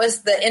 miler, that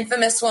was the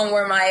infamous one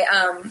where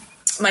I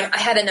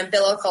had an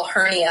umbilical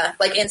hernia,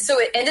 and so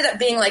it ended up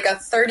being like a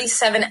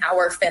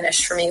 37-hour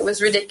finish for me. It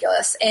was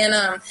ridiculous.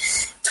 And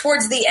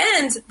towards the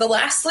end, the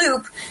last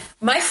loop,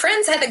 my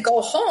friends had to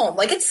go home.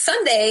 It's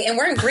Sunday and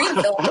we're in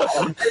Greenville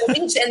and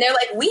they're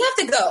like, we have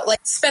to go.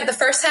 Spent the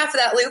first half of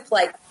that loop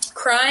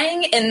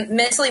crying and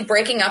mentally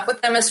breaking up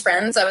with them as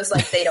friends. I was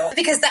like, they don't,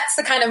 because that's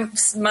the kind of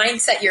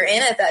mindset you're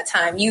in at that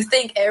time. You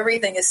think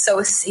everything is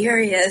so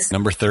serious.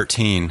 Number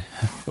 13,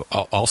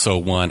 also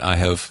one I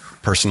have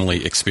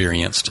personally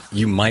experienced.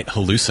 You might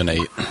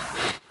hallucinate.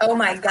 Oh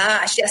my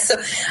gosh. Yes. So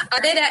I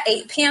did at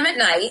 8 p.m. at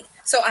night.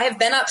 So I have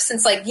been up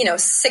since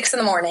 6 in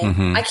the morning.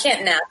 Mm-hmm. I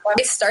can't nap.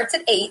 It starts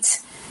at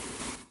 8.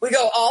 We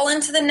go all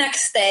into the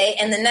next day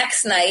and the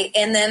next night.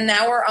 And then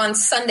now we're on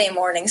Sunday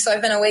morning. So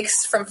I've been awake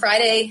from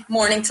Friday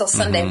morning till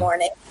Sunday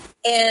morning.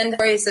 And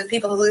stories of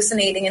people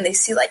hallucinating and they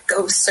see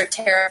ghosts or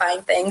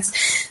terrifying things.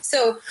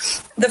 So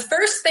the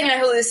first thing I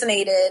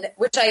hallucinated,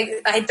 which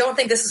I don't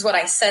think this is what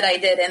I said I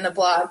did in the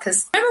blog,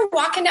 because I remember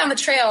walking down the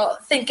trail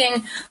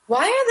thinking,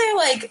 why are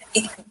there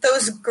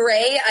those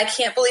gray, I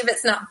can't believe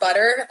it's not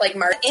butter,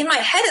 marks. In my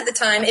head at the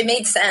time, it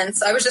made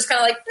sense. I was just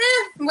kind of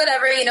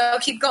whatever,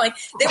 keep going.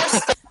 They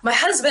were my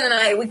husband and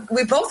I,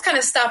 we both kind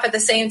of stop at the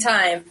same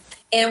time.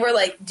 And we're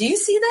like, do you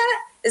see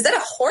that? Is that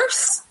a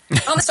horse?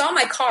 I saw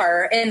my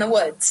car in the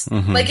woods.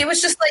 Mm-hmm. It was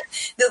just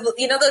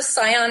those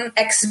Scion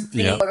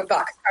XV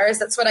box cars.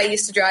 That's what I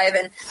used to drive.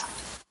 And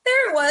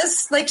there it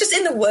was, just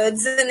in the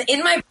woods. And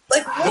in my,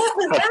 what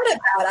was that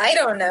about? I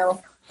don't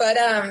know. But,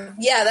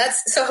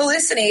 that's so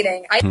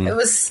hallucinating. It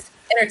was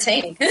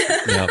entertaining.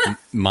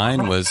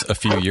 Mine was a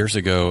few years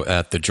ago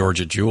at the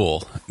Georgia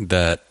Jewel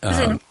that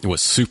it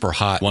was super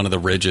hot. One of the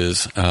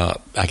ridges,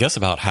 I guess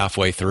about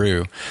halfway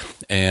through,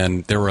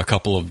 and there were a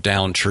couple of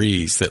downed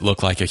trees that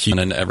looked like a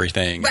human and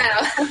everything.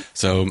 Wow.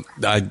 So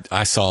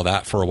I saw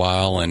that for a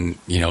while, and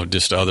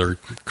just other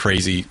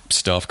crazy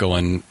stuff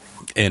going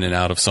in and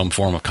out of some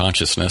form of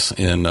consciousness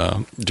in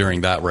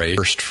during that race.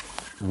 First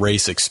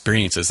race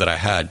experiences that I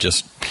had,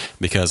 just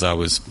because I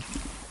was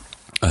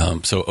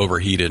so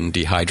overheated and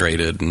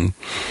dehydrated and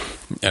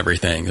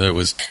everything. It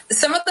was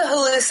some of the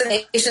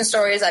hallucination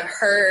stories I've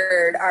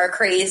heard are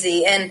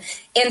crazy, and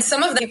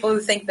some of the people who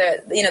think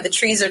that the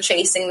trees are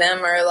chasing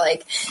them, or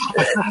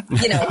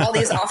all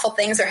these awful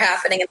things are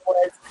happening in the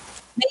woods.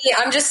 Me,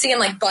 I'm just seeing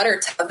butter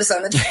tubs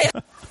on the trail.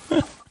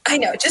 I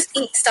know, just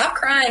eat, stop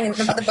crying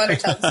about the butter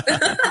tubs.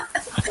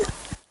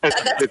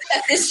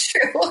 That is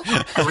true.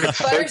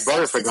 Fake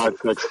butter, for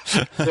God's sakes.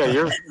 Yeah,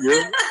 you're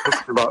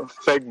talking about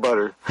fake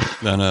butter.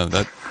 No,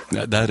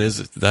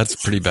 that's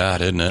pretty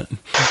bad, isn't it?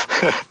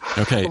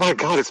 Okay. Oh my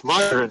God, it's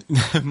margarine.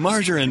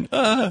 Margarine.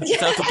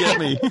 It's out to get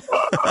me.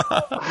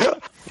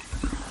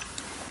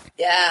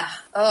 Yeah.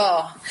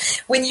 Oh,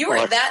 when you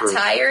are that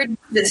tired, you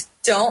just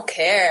don't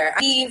care.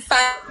 I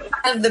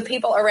find the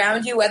people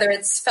around you, whether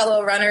it's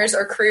fellow runners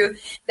or crew,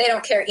 they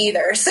don't care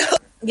either. So,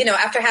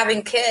 after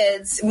having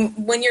kids,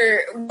 when you're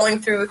going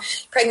through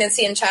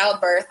pregnancy and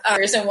childbirth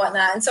and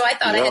whatnot. And so I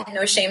thought I had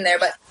no shame there,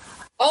 but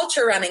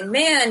ultra running,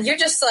 man, you're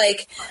just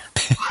we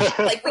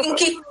can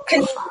keep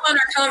on our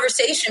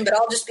conversation, but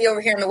I'll just be over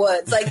here in the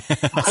woods.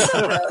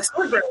 So gross.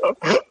 We're gross.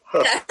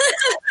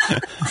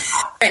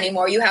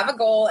 Anymore. You have a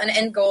goal, an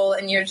end goal,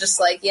 and you're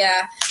just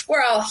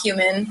we're all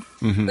human.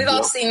 Mm-hmm. We've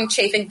all seen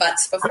chafing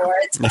butts before.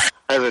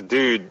 As a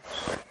dude,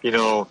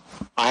 I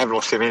have no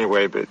shame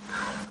anyway, but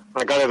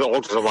when I got into the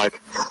ultras, I'm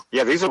like,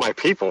 yeah, these are my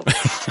people.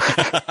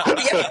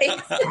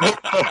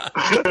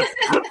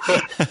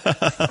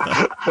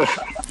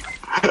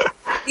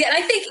 Yeah, and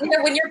I think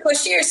when you're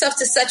pushing yourself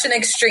to such an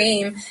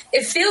extreme,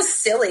 it feels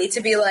silly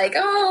to be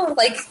come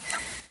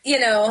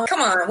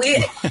on.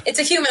 It's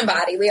a human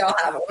body. We all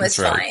have them. It's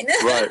fine.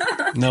 Right.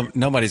 No,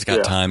 nobody's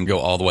got time to go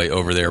all the way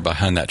over there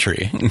behind that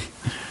tree.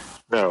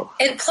 No.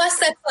 And plus,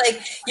 that's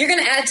you're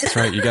going to add to. That's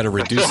right. You got to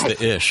reduce the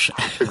ish.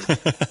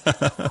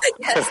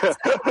 Yes.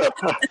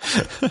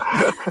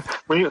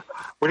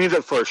 We need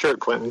that for a shirt,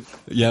 Clinton.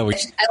 Yeah, I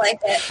like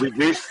that.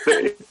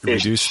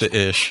 Reduce the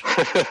ish.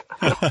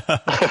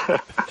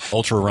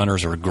 Ultra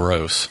runners are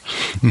gross.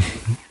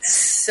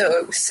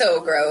 So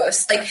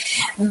gross.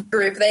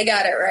 Group, they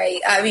got it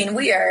right. I mean,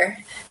 we are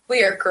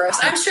gross.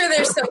 I'm sure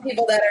there's some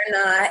people that are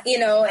not,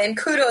 and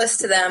kudos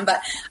to them,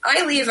 but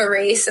I leave a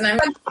race and I'm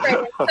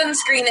wearing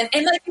sunscreen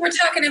and we were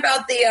talking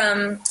about the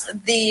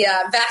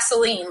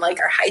Vaseline,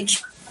 our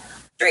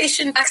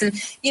hydration packs, and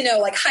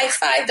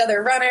high-fived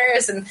other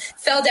runners and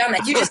fell down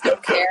that you just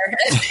don't care.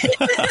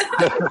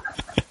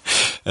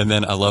 And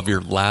then I love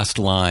your last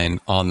line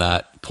on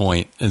that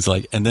point. It's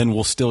like, and then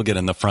we'll still get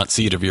in the front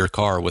seat of your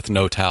car with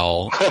no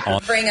towel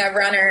on. Bring a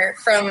runner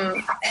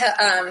from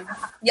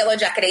Yellow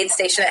Jacket Aid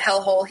Station at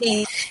Hellhole.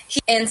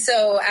 And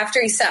so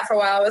after he sat for a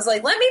while, I was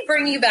like, let me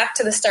bring you back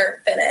to the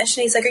start and finish.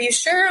 And he's like, are you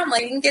sure? I'm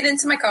like, you can get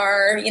into my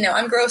car. You know,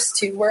 I'm gross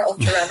too. We're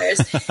ultra runners.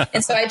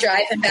 And so I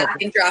drive him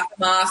back and drop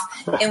him off.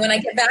 And when I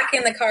get back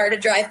in the car to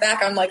drive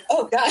back, I'm like,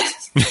 oh God,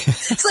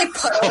 it's like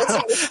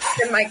puddles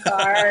in my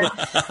car.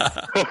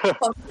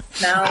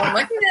 No, I'm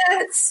like,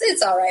 yeah,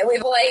 it's all right. We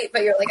have a light,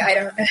 but you're like, I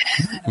don't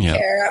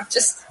care.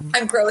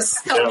 I'm gross.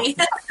 Help me.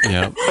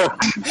 Yeah.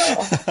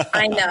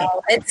 I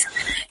know. It's,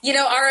 you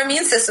know, our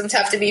immune systems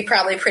have to be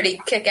probably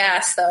pretty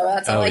kick-ass, though.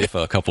 That's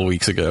all a couple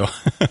weeks ago.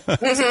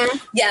 Mm-hmm.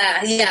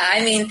 Yeah.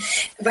 I mean,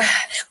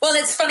 well,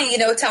 it's funny, you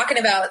know, talking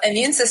about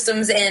immune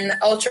systems in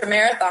ultra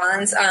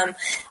marathons. I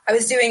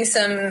was doing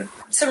some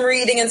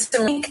reading and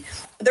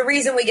the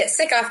reason we get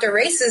sick after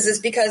races is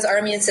because our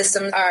immune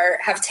systems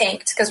have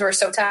tanked because we're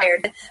so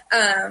tired.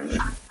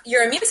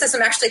 Your immune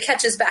system actually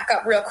catches back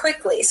up real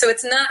quickly. So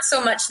it's not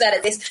so much that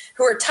it is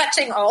who are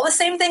touching all the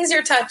same things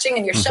you're touching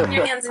and you're shoving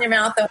your hands in your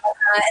mouth and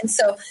whatnot. And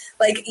so,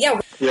 like,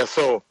 yeah. Yeah,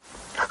 so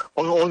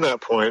on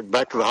that point,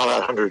 back to the Hot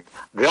 100,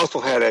 they also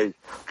had a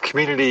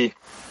community.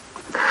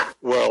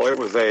 Well, it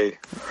was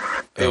like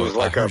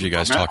I heard you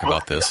guys talk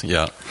about this.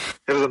 Yeah,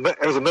 it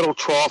was a metal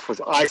trough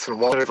with ice and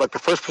water. Like the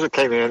first person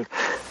came in,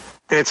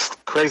 and it's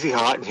crazy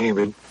hot and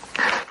humid.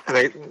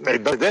 And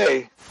the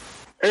day,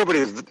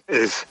 everybody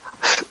is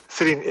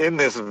sitting in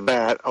this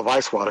vat of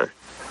ice water.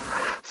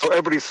 So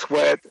everybody's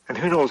sweat and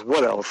who knows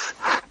what else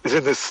is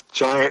in this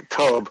giant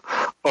tub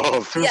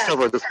of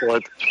summer at this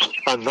point.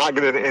 I'm not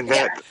going to end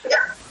that.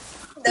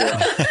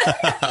 Yeah.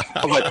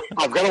 I'm like,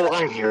 I've got a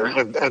line here,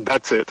 and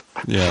that's it.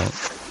 Yeah.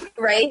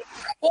 Right?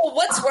 Well,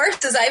 what's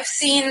worse is I've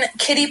seen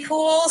kiddie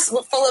pools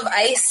full of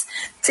ice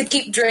to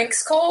keep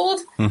drinks cold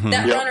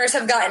that runners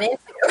have gotten into.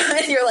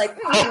 And you're like,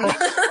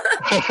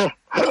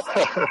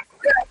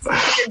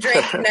 your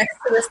drink next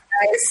to this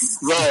guy's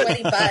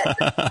sweaty butt.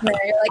 And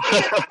you're like,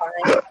 that's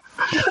fine.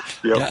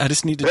 Yep. Yeah, I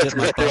just need to get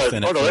my buff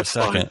in it for a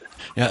second. Fine.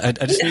 Yeah,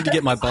 I just need to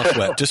get my buff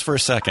wet just for a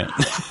second.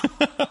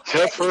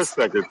 Just for a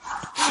second.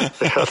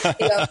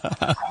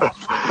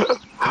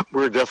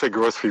 We're definitely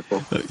gross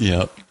people.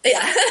 Yep.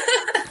 Yeah.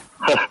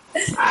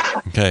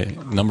 Okay,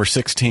 number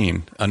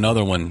 16,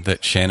 another one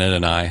that Shannon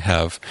and I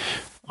have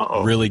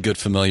really good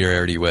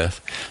familiarity with.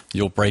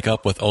 You'll break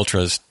up with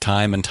ultras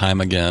time and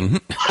time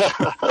again.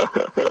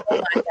 Oh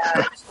my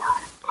gosh.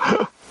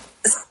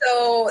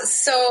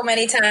 So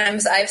many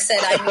times I've said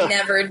I'm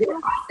never doing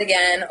this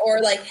again,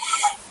 or like,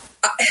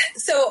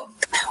 so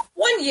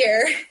one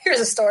year, here's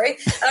a story,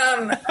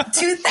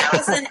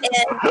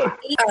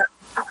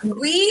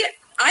 2008,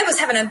 I was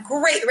having a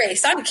great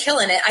race. I'm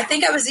killing it.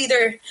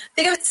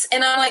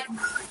 And I'm like,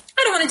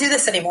 I don't want to do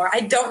this anymore.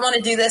 I don't want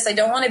to do this. I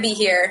don't want to be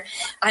here.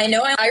 I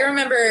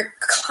remember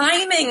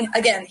climbing,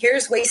 again,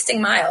 here's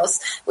wasting miles,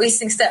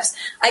 wasting steps.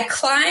 I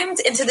climbed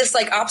into this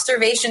like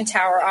observation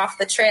tower off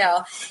the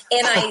trail,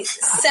 and I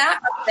sat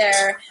up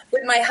there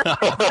with my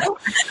husband.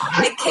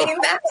 I came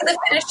back to the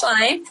finish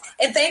line,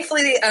 and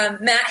thankfully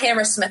Matt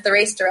Hammersmith, the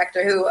race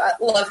director, who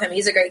love him,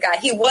 he's a great guy,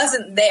 he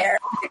wasn't there.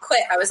 I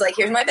quit. I was like,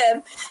 here's my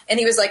bib. And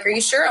he was like, are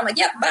you sure? I'm like,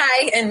 yep,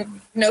 bye. And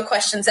no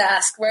questions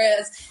asked.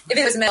 Whereas if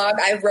it was my blog,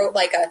 I wrote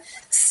like a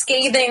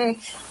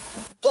scathing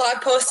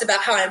blog post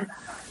about how I'm.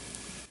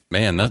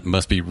 Man, that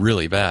must be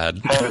really bad.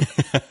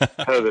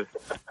 Heather,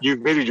 you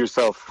muted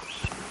yourself.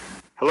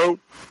 Hello?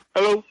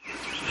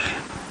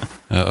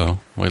 Uh-oh,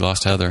 we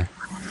lost Heather.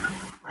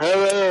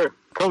 Heather,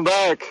 come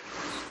back.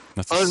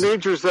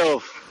 Unmute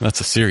yourself. That's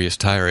a serious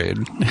tirade.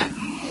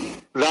 I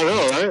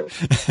know, right?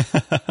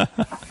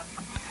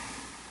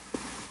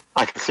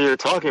 I can see her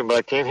talking, but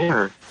I can't hear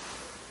her.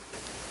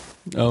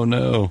 Oh,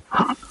 no.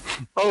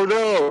 Oh,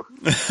 no.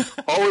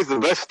 Always the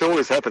best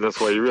stories happen this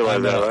way. You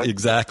realize that, right?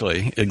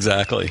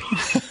 Exactly.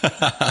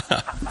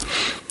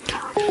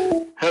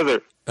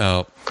 Heather.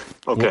 Oh.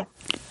 Okay.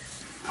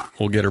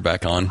 We'll get her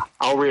back on.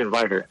 I'll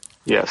re-invite her.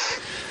 Yes.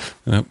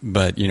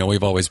 But,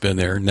 we've always been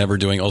there. Never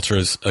doing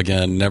ultras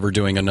again, never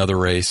doing another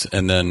race.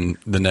 And then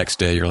the next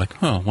day you're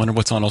like, oh, wonder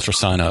what's on ultra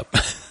sign up.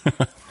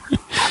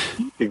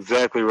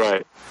 Exactly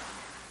right.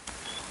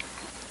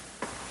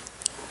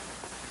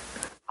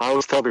 I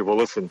always tell people,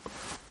 listen,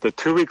 the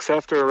 2 weeks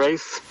after a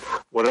race,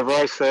 whatever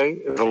I say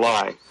is a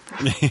lie.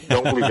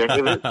 Don't believe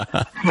any of it.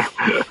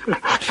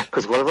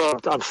 Because whatever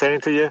I'm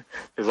saying to you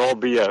is all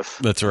BS.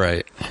 That's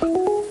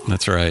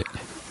right.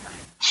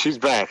 She's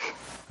back.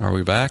 Are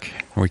we back?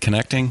 Are we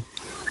connecting?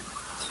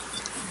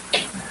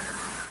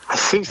 I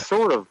see,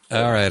 sort of.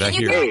 All right, I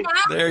hear you.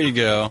 There you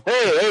go.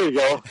 Hey, there you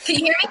go. Can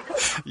you hear me?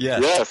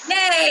 Yes.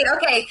 Yay,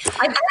 okay.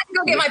 I have to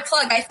go get my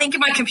plug. I think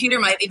my computer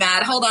might be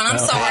bad. Hold on, I'm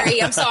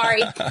sorry. I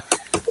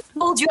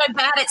told you I'm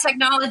bad at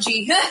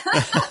technology.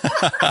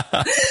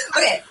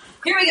 Okay,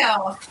 here we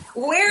go.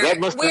 Where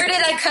did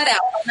I cut out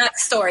on that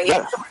story?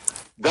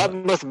 That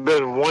must have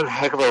been one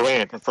heck of a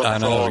rant. That's I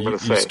know. all I'm going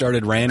to say. You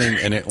started ranting,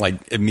 and it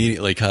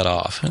immediately cut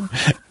off.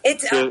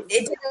 It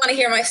didn't want to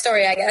hear my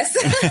story, I guess.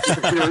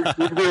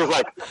 It was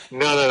like,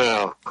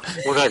 no.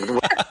 We're not.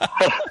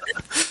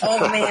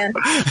 Oh man.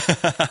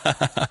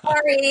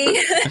 Sorry.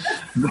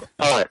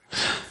 All right.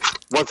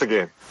 Once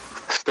again,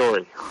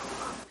 story.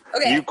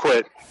 Okay. You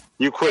quit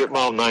at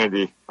mile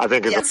 90. I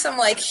think it's some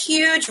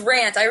huge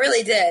rant. I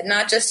really did,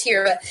 not just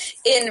here, but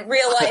in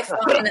real life.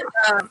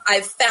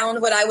 I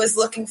found what I was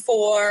looking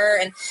for,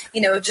 and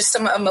just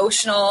some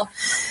emotional.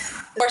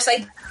 Of course,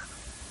 I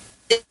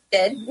did,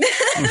 and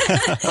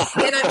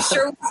I'm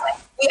sure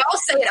we all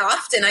say it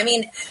often. I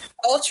mean,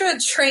 ultra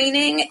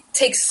training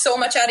takes so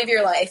much out of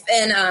your life,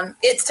 and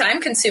it's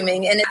time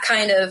consuming, and it's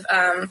kind of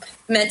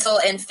mental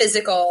and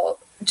physical.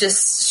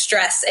 Just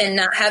stress and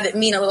not have it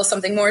mean a little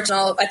something more.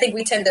 I think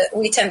we tend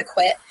to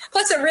quit.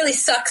 Plus, it really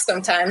sucks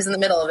sometimes in the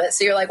middle of it.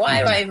 So you're like, why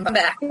am I even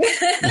back?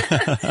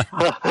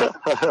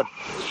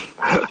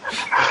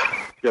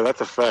 Yeah,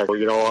 that's a fact.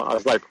 I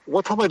was like,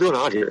 what am I doing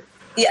out here?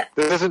 Yeah,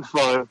 this isn't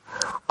fun.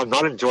 I'm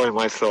not enjoying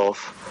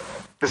myself.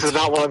 This is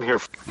not what I'm here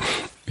for.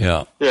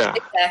 Yeah.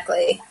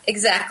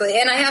 Exactly.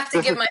 And I have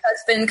to give my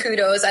husband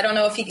kudos. I don't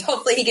know if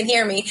hopefully he can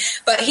hear me,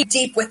 but he's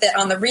deep with it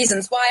on the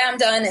reasons why I'm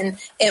done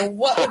and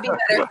what would be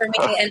better for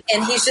me.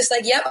 And he's just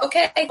like, yep,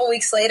 okay. A couple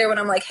weeks later when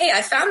I'm like, hey,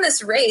 I found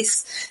this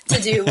race to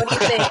do. What do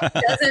you think?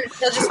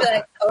 He'll just be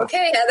like,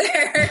 okay,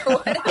 Heather,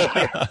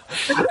 whatever.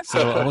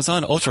 So I was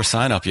on Ultra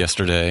Sign Up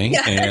yesterday,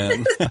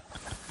 and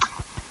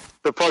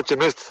the part you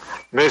missed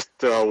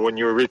when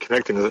you were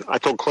reconnecting, I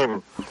told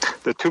Clem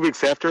the 2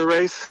 weeks after a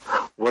race,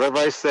 whatever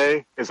I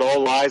say is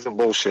all lies and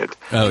bullshit.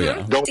 Oh,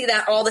 yeah. I see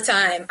that all the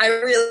time. I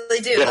really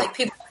do. Yeah.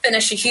 People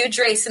finish a huge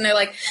race and they're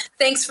like,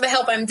 thanks for the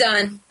help, I'm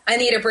done. I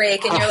need a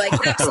break. And you're like,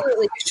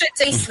 absolutely. You should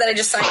taste that I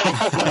just signed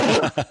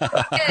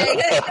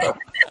Okay.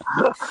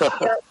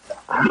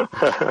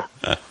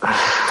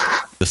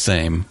 The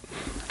same.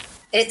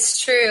 It's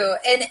true.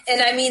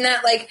 And I mean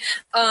that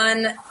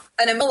on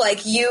an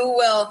you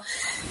will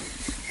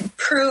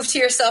prove to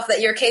yourself that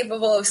you're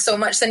capable of so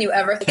much than you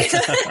ever think.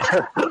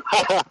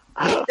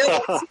 No,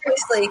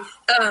 seriously.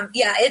 I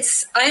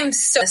am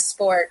so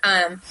sport.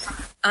 I'm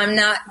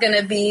not going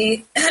to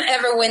be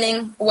ever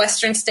winning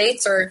Western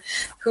States, or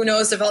who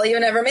knows if I'll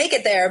even ever make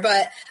it there,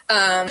 but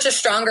I'm just a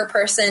stronger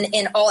person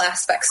in all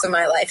aspects of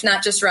my life,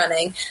 not just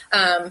running.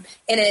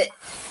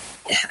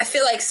 I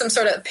feel like some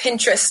sort of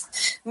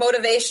Pinterest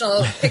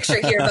motivational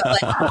picture here,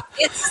 but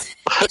it's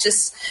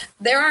just,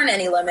 there aren't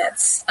any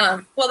limits.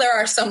 Well, there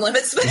are some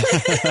limits, but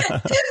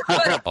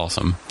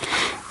Awesome.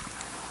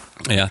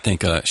 Yeah, I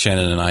think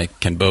Shannon and I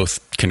can both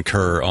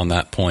concur on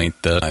that point.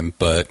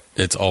 But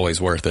it's always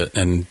worth it,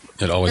 and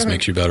it always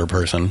makes you a better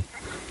person.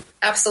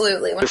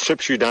 Absolutely. It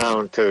strips you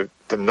down to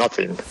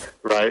nothing,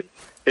 right?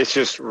 It's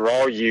just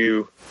raw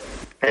you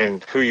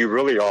and who you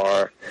really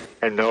are,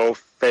 and no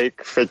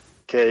fake that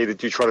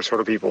you try to show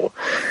to people.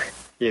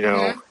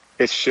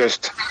 It's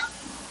just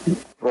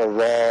a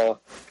raw,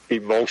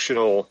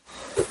 emotional,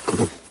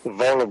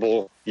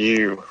 vulnerable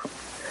you,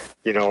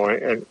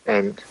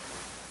 and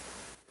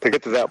to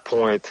get to that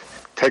point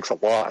takes a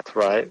lot,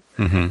 right?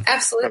 Mm-hmm.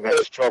 Absolutely. And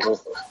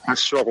that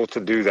struggle to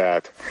do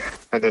that,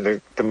 and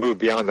then to move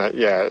beyond that,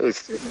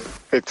 it's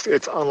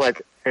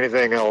unlike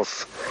anything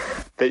else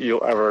that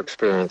you'll ever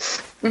experience.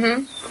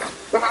 Mm-hmm.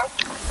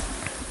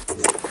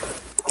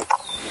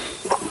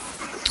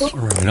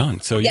 Right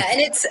on. So and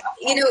it's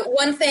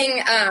one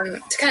thing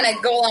to kind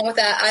of go along with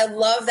that. I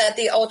love that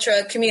the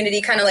ultra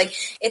community kind of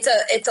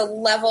it's a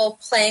level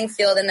playing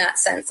field in that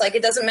sense.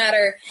 It doesn't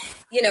matter,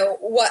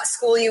 what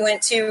school you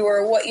went to,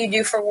 or what you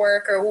do for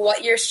work, or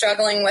what you're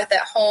struggling with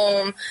at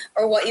home,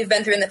 or what you've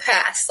been through in the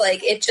past.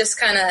 It just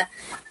kind of,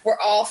 we're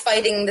all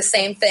fighting the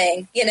same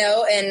thing,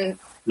 and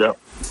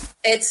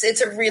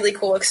it's a really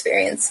cool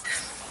experience.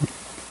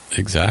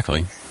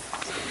 Exactly.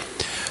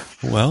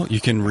 Well, you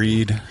can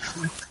read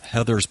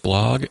Heather's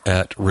blog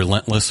at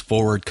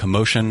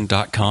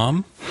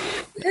relentlessforwardcommotion.com.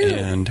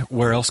 And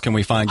where else can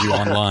we find you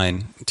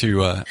online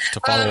to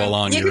follow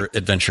along your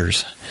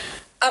adventures?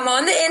 I'm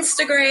on the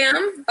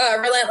Instagram,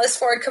 Relentless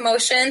Forward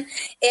Commotion,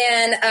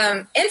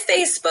 and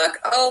Facebook.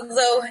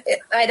 Although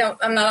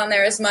I'm not on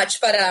there as much,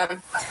 but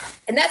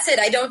and that's it.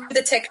 I don't do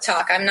the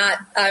TikTok. I'm not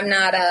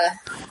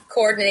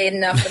coordinated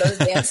enough for those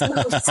dance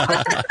moves.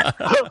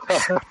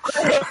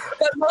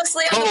 But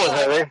mostly,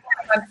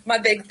 my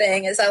big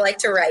thing is I like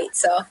to write.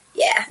 So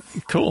yeah.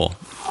 Cool.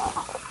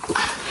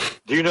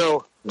 Do you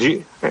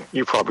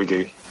probably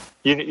do?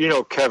 You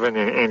know Kevin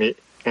and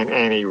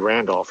Annie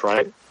Randolph,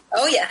 right?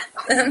 Oh yeah,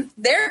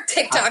 their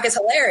TikTok is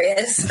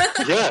hilarious.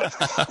 Yes,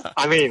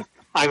 I mean,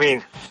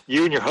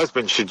 you and your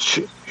husband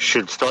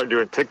should start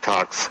doing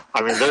TikToks.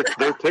 I mean, their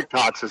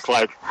TikToks is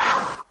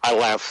I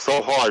laugh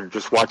so hard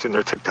just watching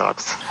their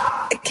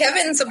TikToks.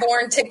 Kevin's a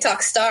born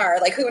TikTok star.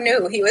 Who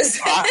knew he was?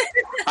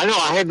 I know.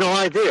 I had no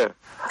idea.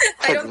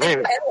 I don't think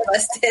either of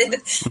us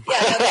did.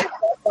 Yeah, they're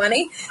so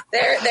funny.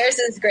 Theirs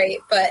is great,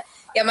 but.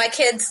 Yeah, my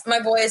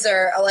boys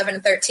are 11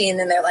 and 13,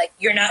 and they're like,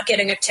 you're not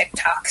getting a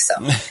TikTok, so.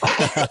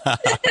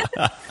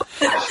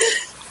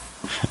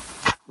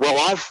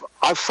 Well,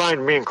 I've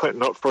signed me and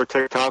Clinton up for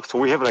TikTok, so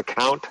we have an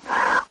account.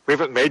 We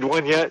haven't made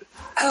one yet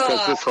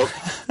because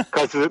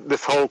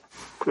this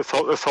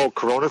whole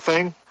Corona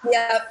thing.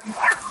 Yep.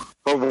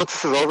 But once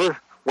this is over,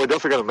 we're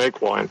definitely going to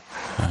make one,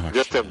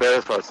 just to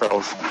embarrass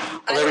ourselves.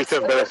 Maybe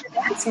to embarrass.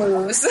 Dance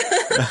moves.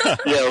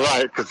 Yeah,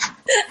 right. 'Cause,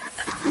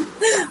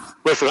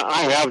 listen,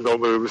 I have no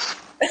moves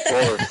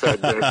or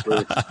said dance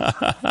moves.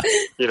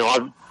 You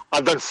know,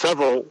 I've done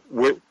several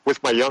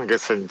with my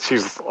youngest, and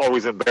she's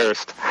always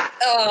embarrassed.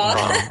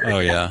 Oh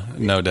yeah,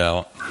 no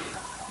doubt.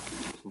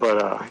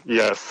 But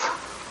yes.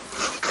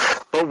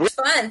 But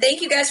Fun.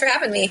 Thank you guys for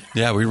having me.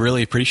 Yeah, we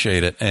really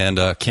appreciate it, and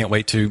can't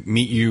wait to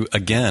meet you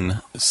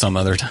again some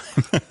other time.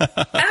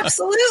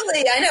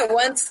 Absolutely. I know.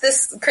 Once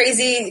this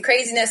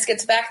craziness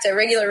gets back to a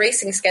regular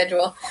racing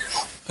schedule.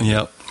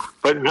 Yep.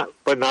 but not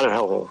a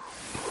hellhole.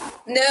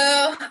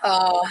 No.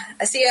 Oh,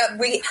 I see.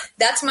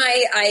 That's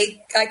my.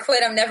 I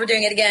quit. I'm never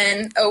doing it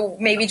again. Oh,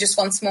 maybe just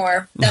once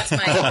more. That's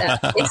my.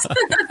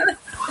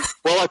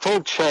 Well, I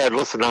told Chad,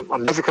 listen,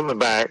 I'm never coming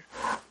back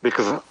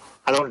because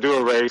I don't do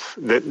a race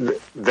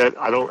that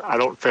I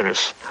don't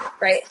finish.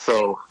 Right.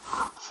 So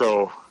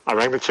I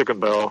rang the chicken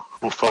bell.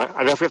 I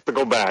definitely have to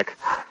go back.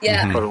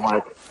 Yeah. But I'm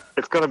like,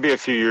 it's going to be a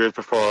few years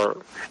before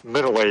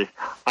mentally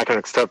I can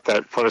accept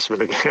that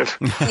punishment again.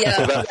 Yeah.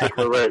 So that's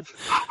the race.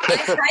 I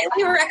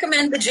highly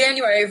recommend the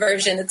January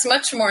version. It's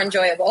much more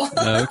enjoyable.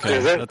 Okay,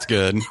 Is it? that's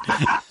good.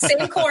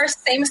 Same course,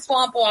 same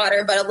swamp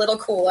water, but a little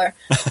cooler.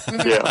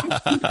 Yeah.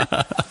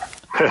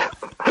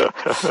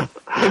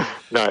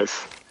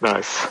 Nice.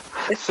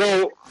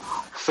 So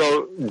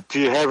do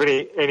you have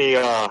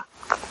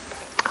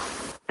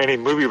any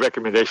movie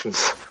recommendations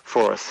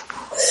for us?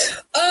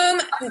 I'm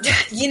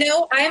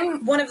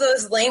one of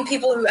those lame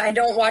people who I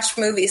don't watch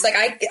movies. Like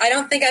I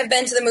don't think I've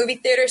been to the movie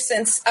theater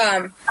since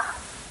that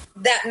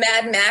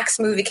Mad Max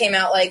movie came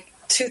out like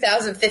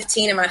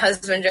 2015 and my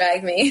husband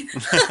dragged me.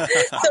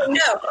 So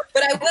no,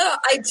 but I will.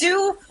 I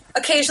do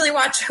occasionally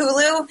watch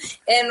Hulu,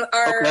 and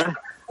our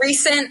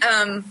recent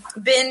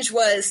binge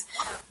was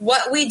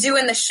What We Do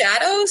in the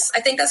Shadows.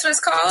 I think that's what it's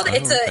called.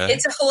 It's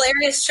a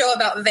hilarious show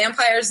about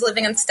vampires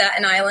living on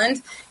Staten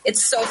Island.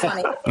 It's so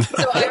funny.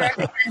 So I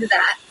recommend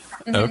that.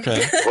 Mm-hmm.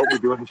 Okay. What We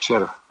Do in the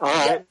Shadow.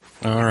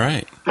 All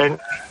right.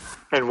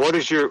 And what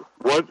is your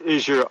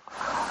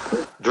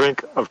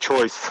drink of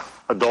choice,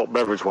 adult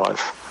beverage wise?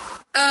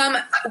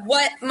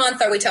 What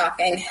month are we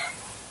talking?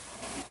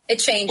 It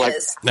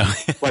changes.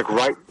 Like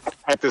right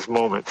at this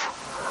moment.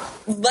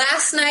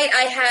 Last night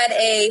I had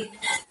a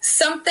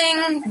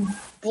something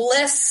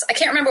Bliss. I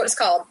can't remember what it was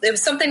called. It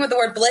was something with the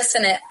word Bliss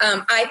in it.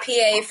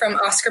 IPA from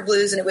Oscar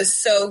Blues, and it was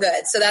so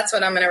good. So that's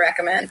what I'm going to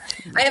recommend.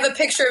 I have a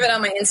picture of it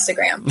on my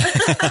Instagram.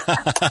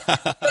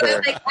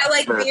 But I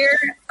like beer,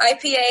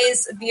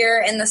 IPAs,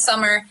 beer in the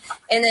summer,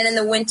 and then in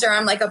the winter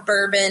I'm like a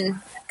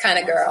bourbon kind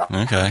of girl.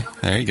 Okay,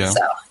 there you go.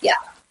 So yeah.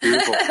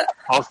 Beautiful.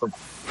 Awesome.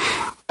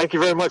 Thank you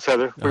very much,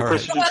 Heather. We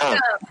appreciate your time.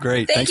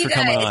 Great. Thanks for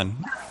coming on.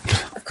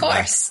 Of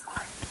course.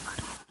 Bye.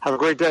 Have a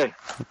great day.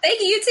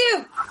 Thank you. You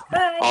too.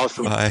 Bye.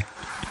 Awesome. Bye.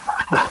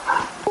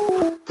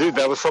 Dude,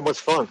 that was so much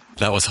fun.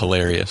 That was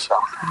hilarious.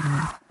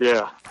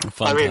 Yeah.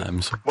 Fun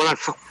times. When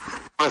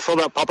I saw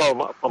that pop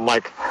up, I'm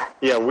like,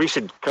 yeah, we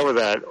should cover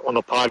that on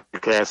the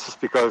podcast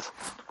just because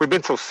we've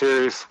been so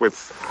serious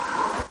with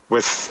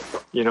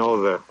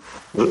the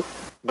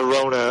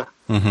Rona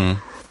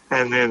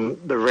and then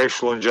the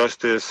racial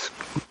injustice.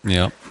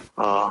 Yeah.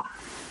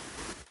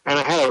 And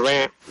I had a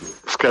rant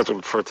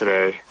scheduled for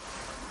today.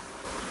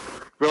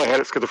 Really, I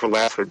had it scheduled for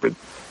last week, but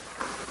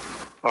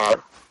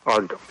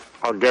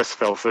our guest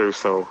fell through,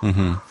 so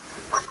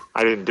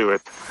I didn't do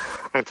it.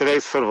 And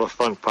today's sort of a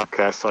fun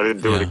podcast, so I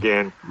didn't do it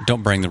again.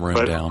 Don't bring the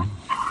room down.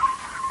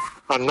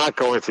 I'm not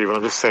going to, but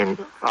I'm just saying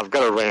I've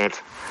got a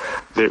rant,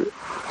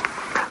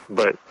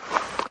 but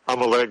I'm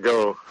going to let it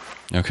go.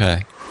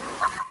 Okay.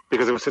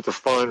 Because it was such a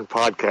fun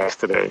podcast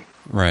today.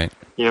 Right.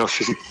 You know,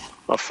 she's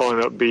a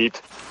fun,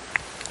 upbeat,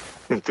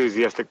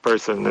 enthusiastic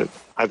person that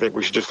I think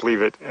we should just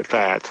leave it at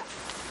that.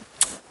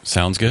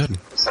 Sounds good.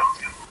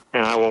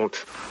 And I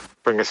won't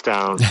bring us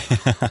down.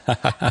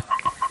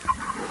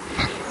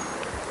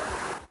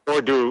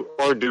 or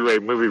do a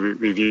movie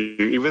review,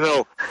 even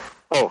though,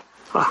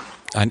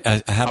 I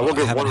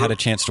haven't had a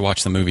chance to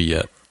watch the movie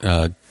yet.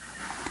 The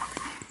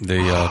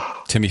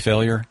Jimmy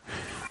Failure?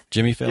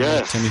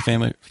 Yes. Timmy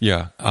Family?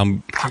 Yeah.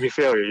 Timmy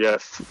Failure,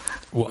 yes.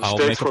 Well,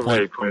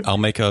 I'll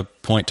make a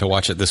point to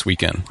watch it this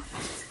weekend.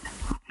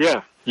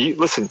 Yeah. You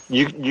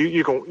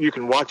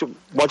can watch it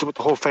with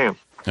the whole fam.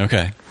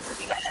 Okay.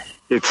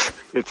 It's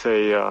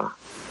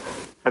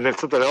and then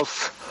something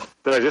else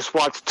that I just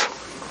watched,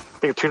 I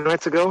think 2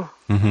 nights ago,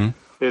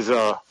 is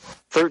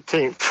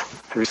 13th.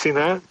 Have you seen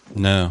that?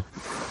 No.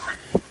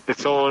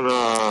 It's on,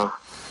 I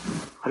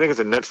think it's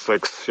a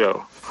Netflix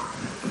show,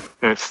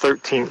 and it's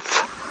 13th,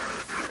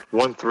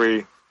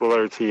 13, the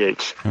letter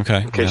TH.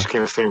 Okay. In case you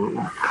can't see.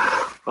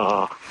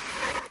 But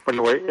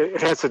anyway,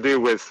 it has to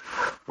do with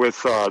the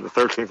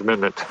 13th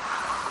Amendment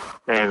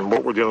and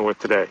what we're dealing with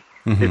today.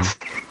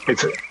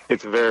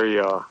 It's very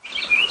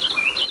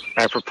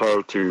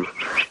apropos to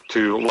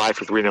to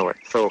life as we know it.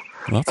 So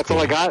that's cool.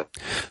 all I got.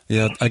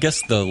 Yeah, I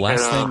guess the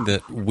last thing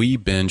that we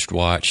binged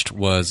watched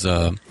was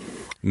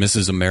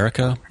Mrs.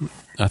 America.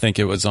 I think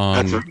it was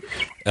on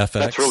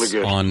FX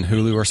really on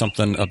Hulu or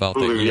something about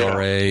Hulu, the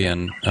ERA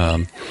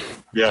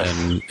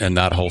and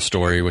that whole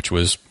story, which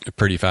was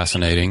pretty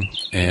fascinating.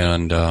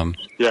 And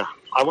yeah,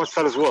 I watched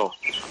that as well.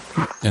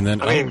 And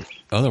then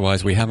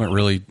otherwise, we haven't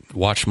really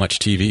watched much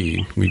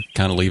TV. We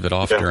kind of leave it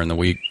off during the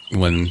week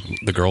when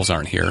the girls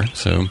aren't here.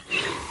 So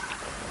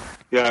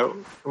yeah,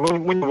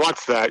 when you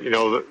watch that,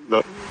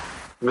 the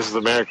Mrs.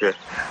 America,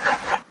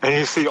 and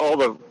you see all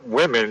the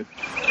women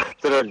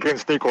that are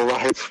against equal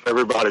rights for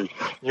everybody,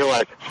 you're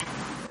like,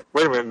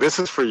 wait a minute, this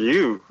is for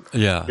you.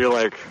 Yeah. You're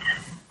like,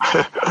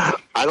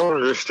 I don't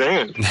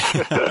understand.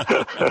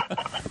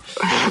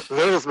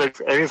 None of this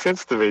makes any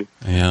sense to me.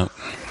 Yeah.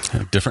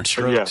 Different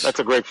strokes. But yeah, that's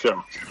a great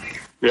show.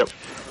 Yep.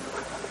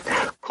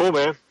 Cool,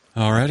 man.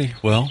 All righty.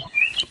 Well,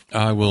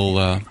 I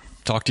will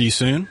talk to you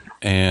soon.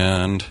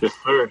 And yes,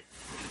 sir.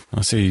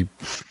 Let's see,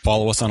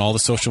 follow us on all the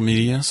social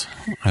medias.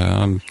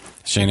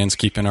 Shannon's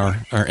keeping our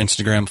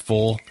Instagram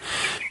full,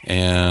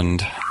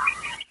 and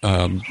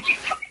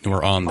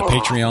we're on the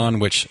Patreon,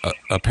 which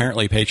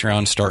apparently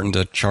Patreon's starting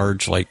to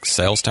charge like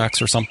sales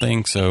tax or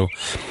something. So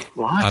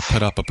what? I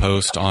put up a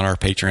post on our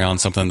Patreon,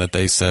 something that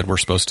they said we're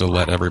supposed to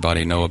let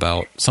everybody know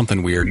about.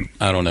 Something weird.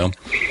 I don't know.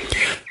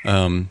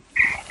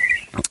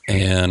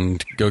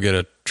 And go get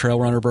a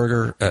Trail Runner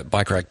burger at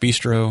Bike Rack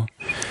Bistro.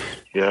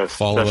 Yes,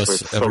 follow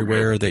us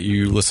everywhere that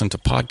you listen to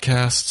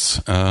podcasts.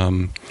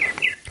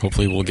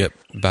 Hopefully we'll get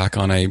back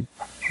on a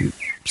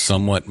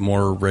somewhat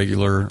more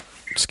regular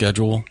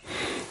schedule.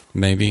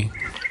 Maybe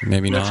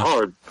not. It's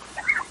hard.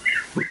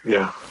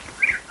 Yeah.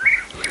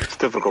 It's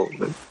difficult.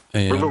 But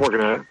we've been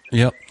working at it.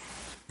 Yep.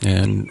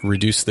 And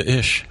reduce the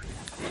ish.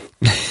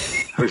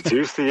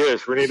 Reduce the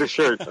ish. We need a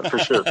shirt, for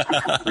sure.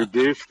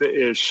 Reduce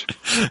the ish.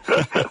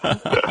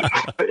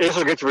 The ish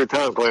will get you every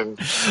time, Glenn.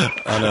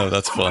 I know,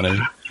 that's funny.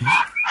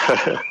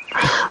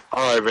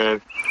 All right,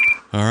 man.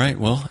 All right,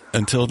 well,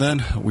 until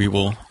then, we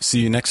will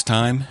see you next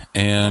time.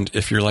 And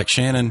if you're like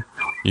Shannon,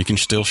 you can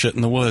still shit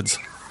in the woods.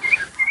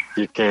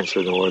 You can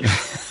shit in the woods.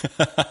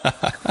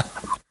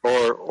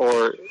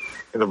 or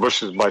in the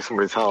bushes by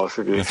somebody's house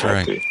if you That's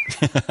have right.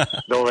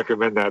 to. Don't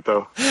recommend that,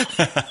 though.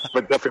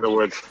 But definitely in the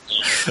woods.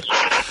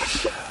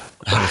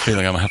 I have a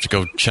feeling I'm going to have to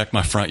go check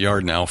my front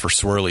yard now for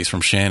swirlies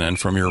from Shannon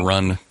from your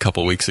run a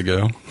couple weeks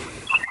ago.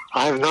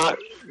 I have not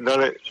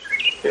done it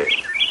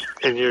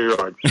in your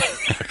yard.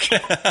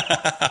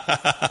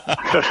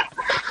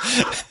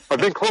 I've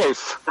been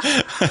close,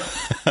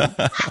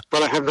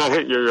 but I have not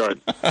hit your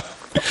yard.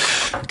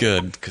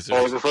 Good, because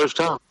What was the first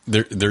time?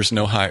 there's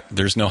no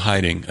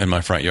hiding in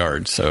my front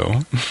yard.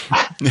 So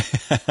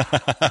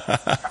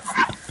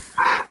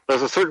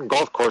There's a certain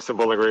golf course in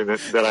Bowling Green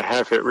that I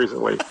have hit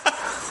recently.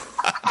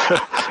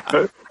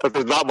 But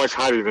there's not much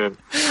hiding in.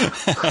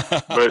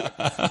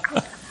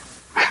 But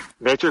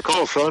nature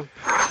calls, son.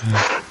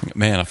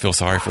 man, I feel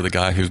sorry for the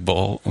guy whose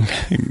ball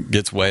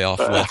gets way off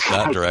left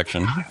that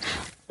direction.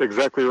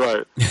 Exactly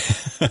right.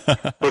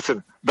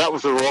 Listen, that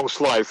was the wrong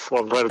slice,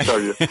 what I'm trying to tell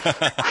you.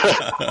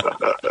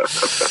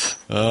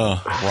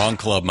 Oh, wrong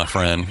club, my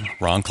friend.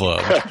 Wrong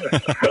club.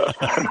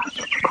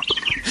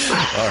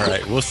 All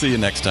right, we'll see you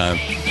next time.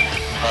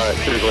 All right,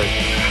 see you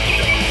later.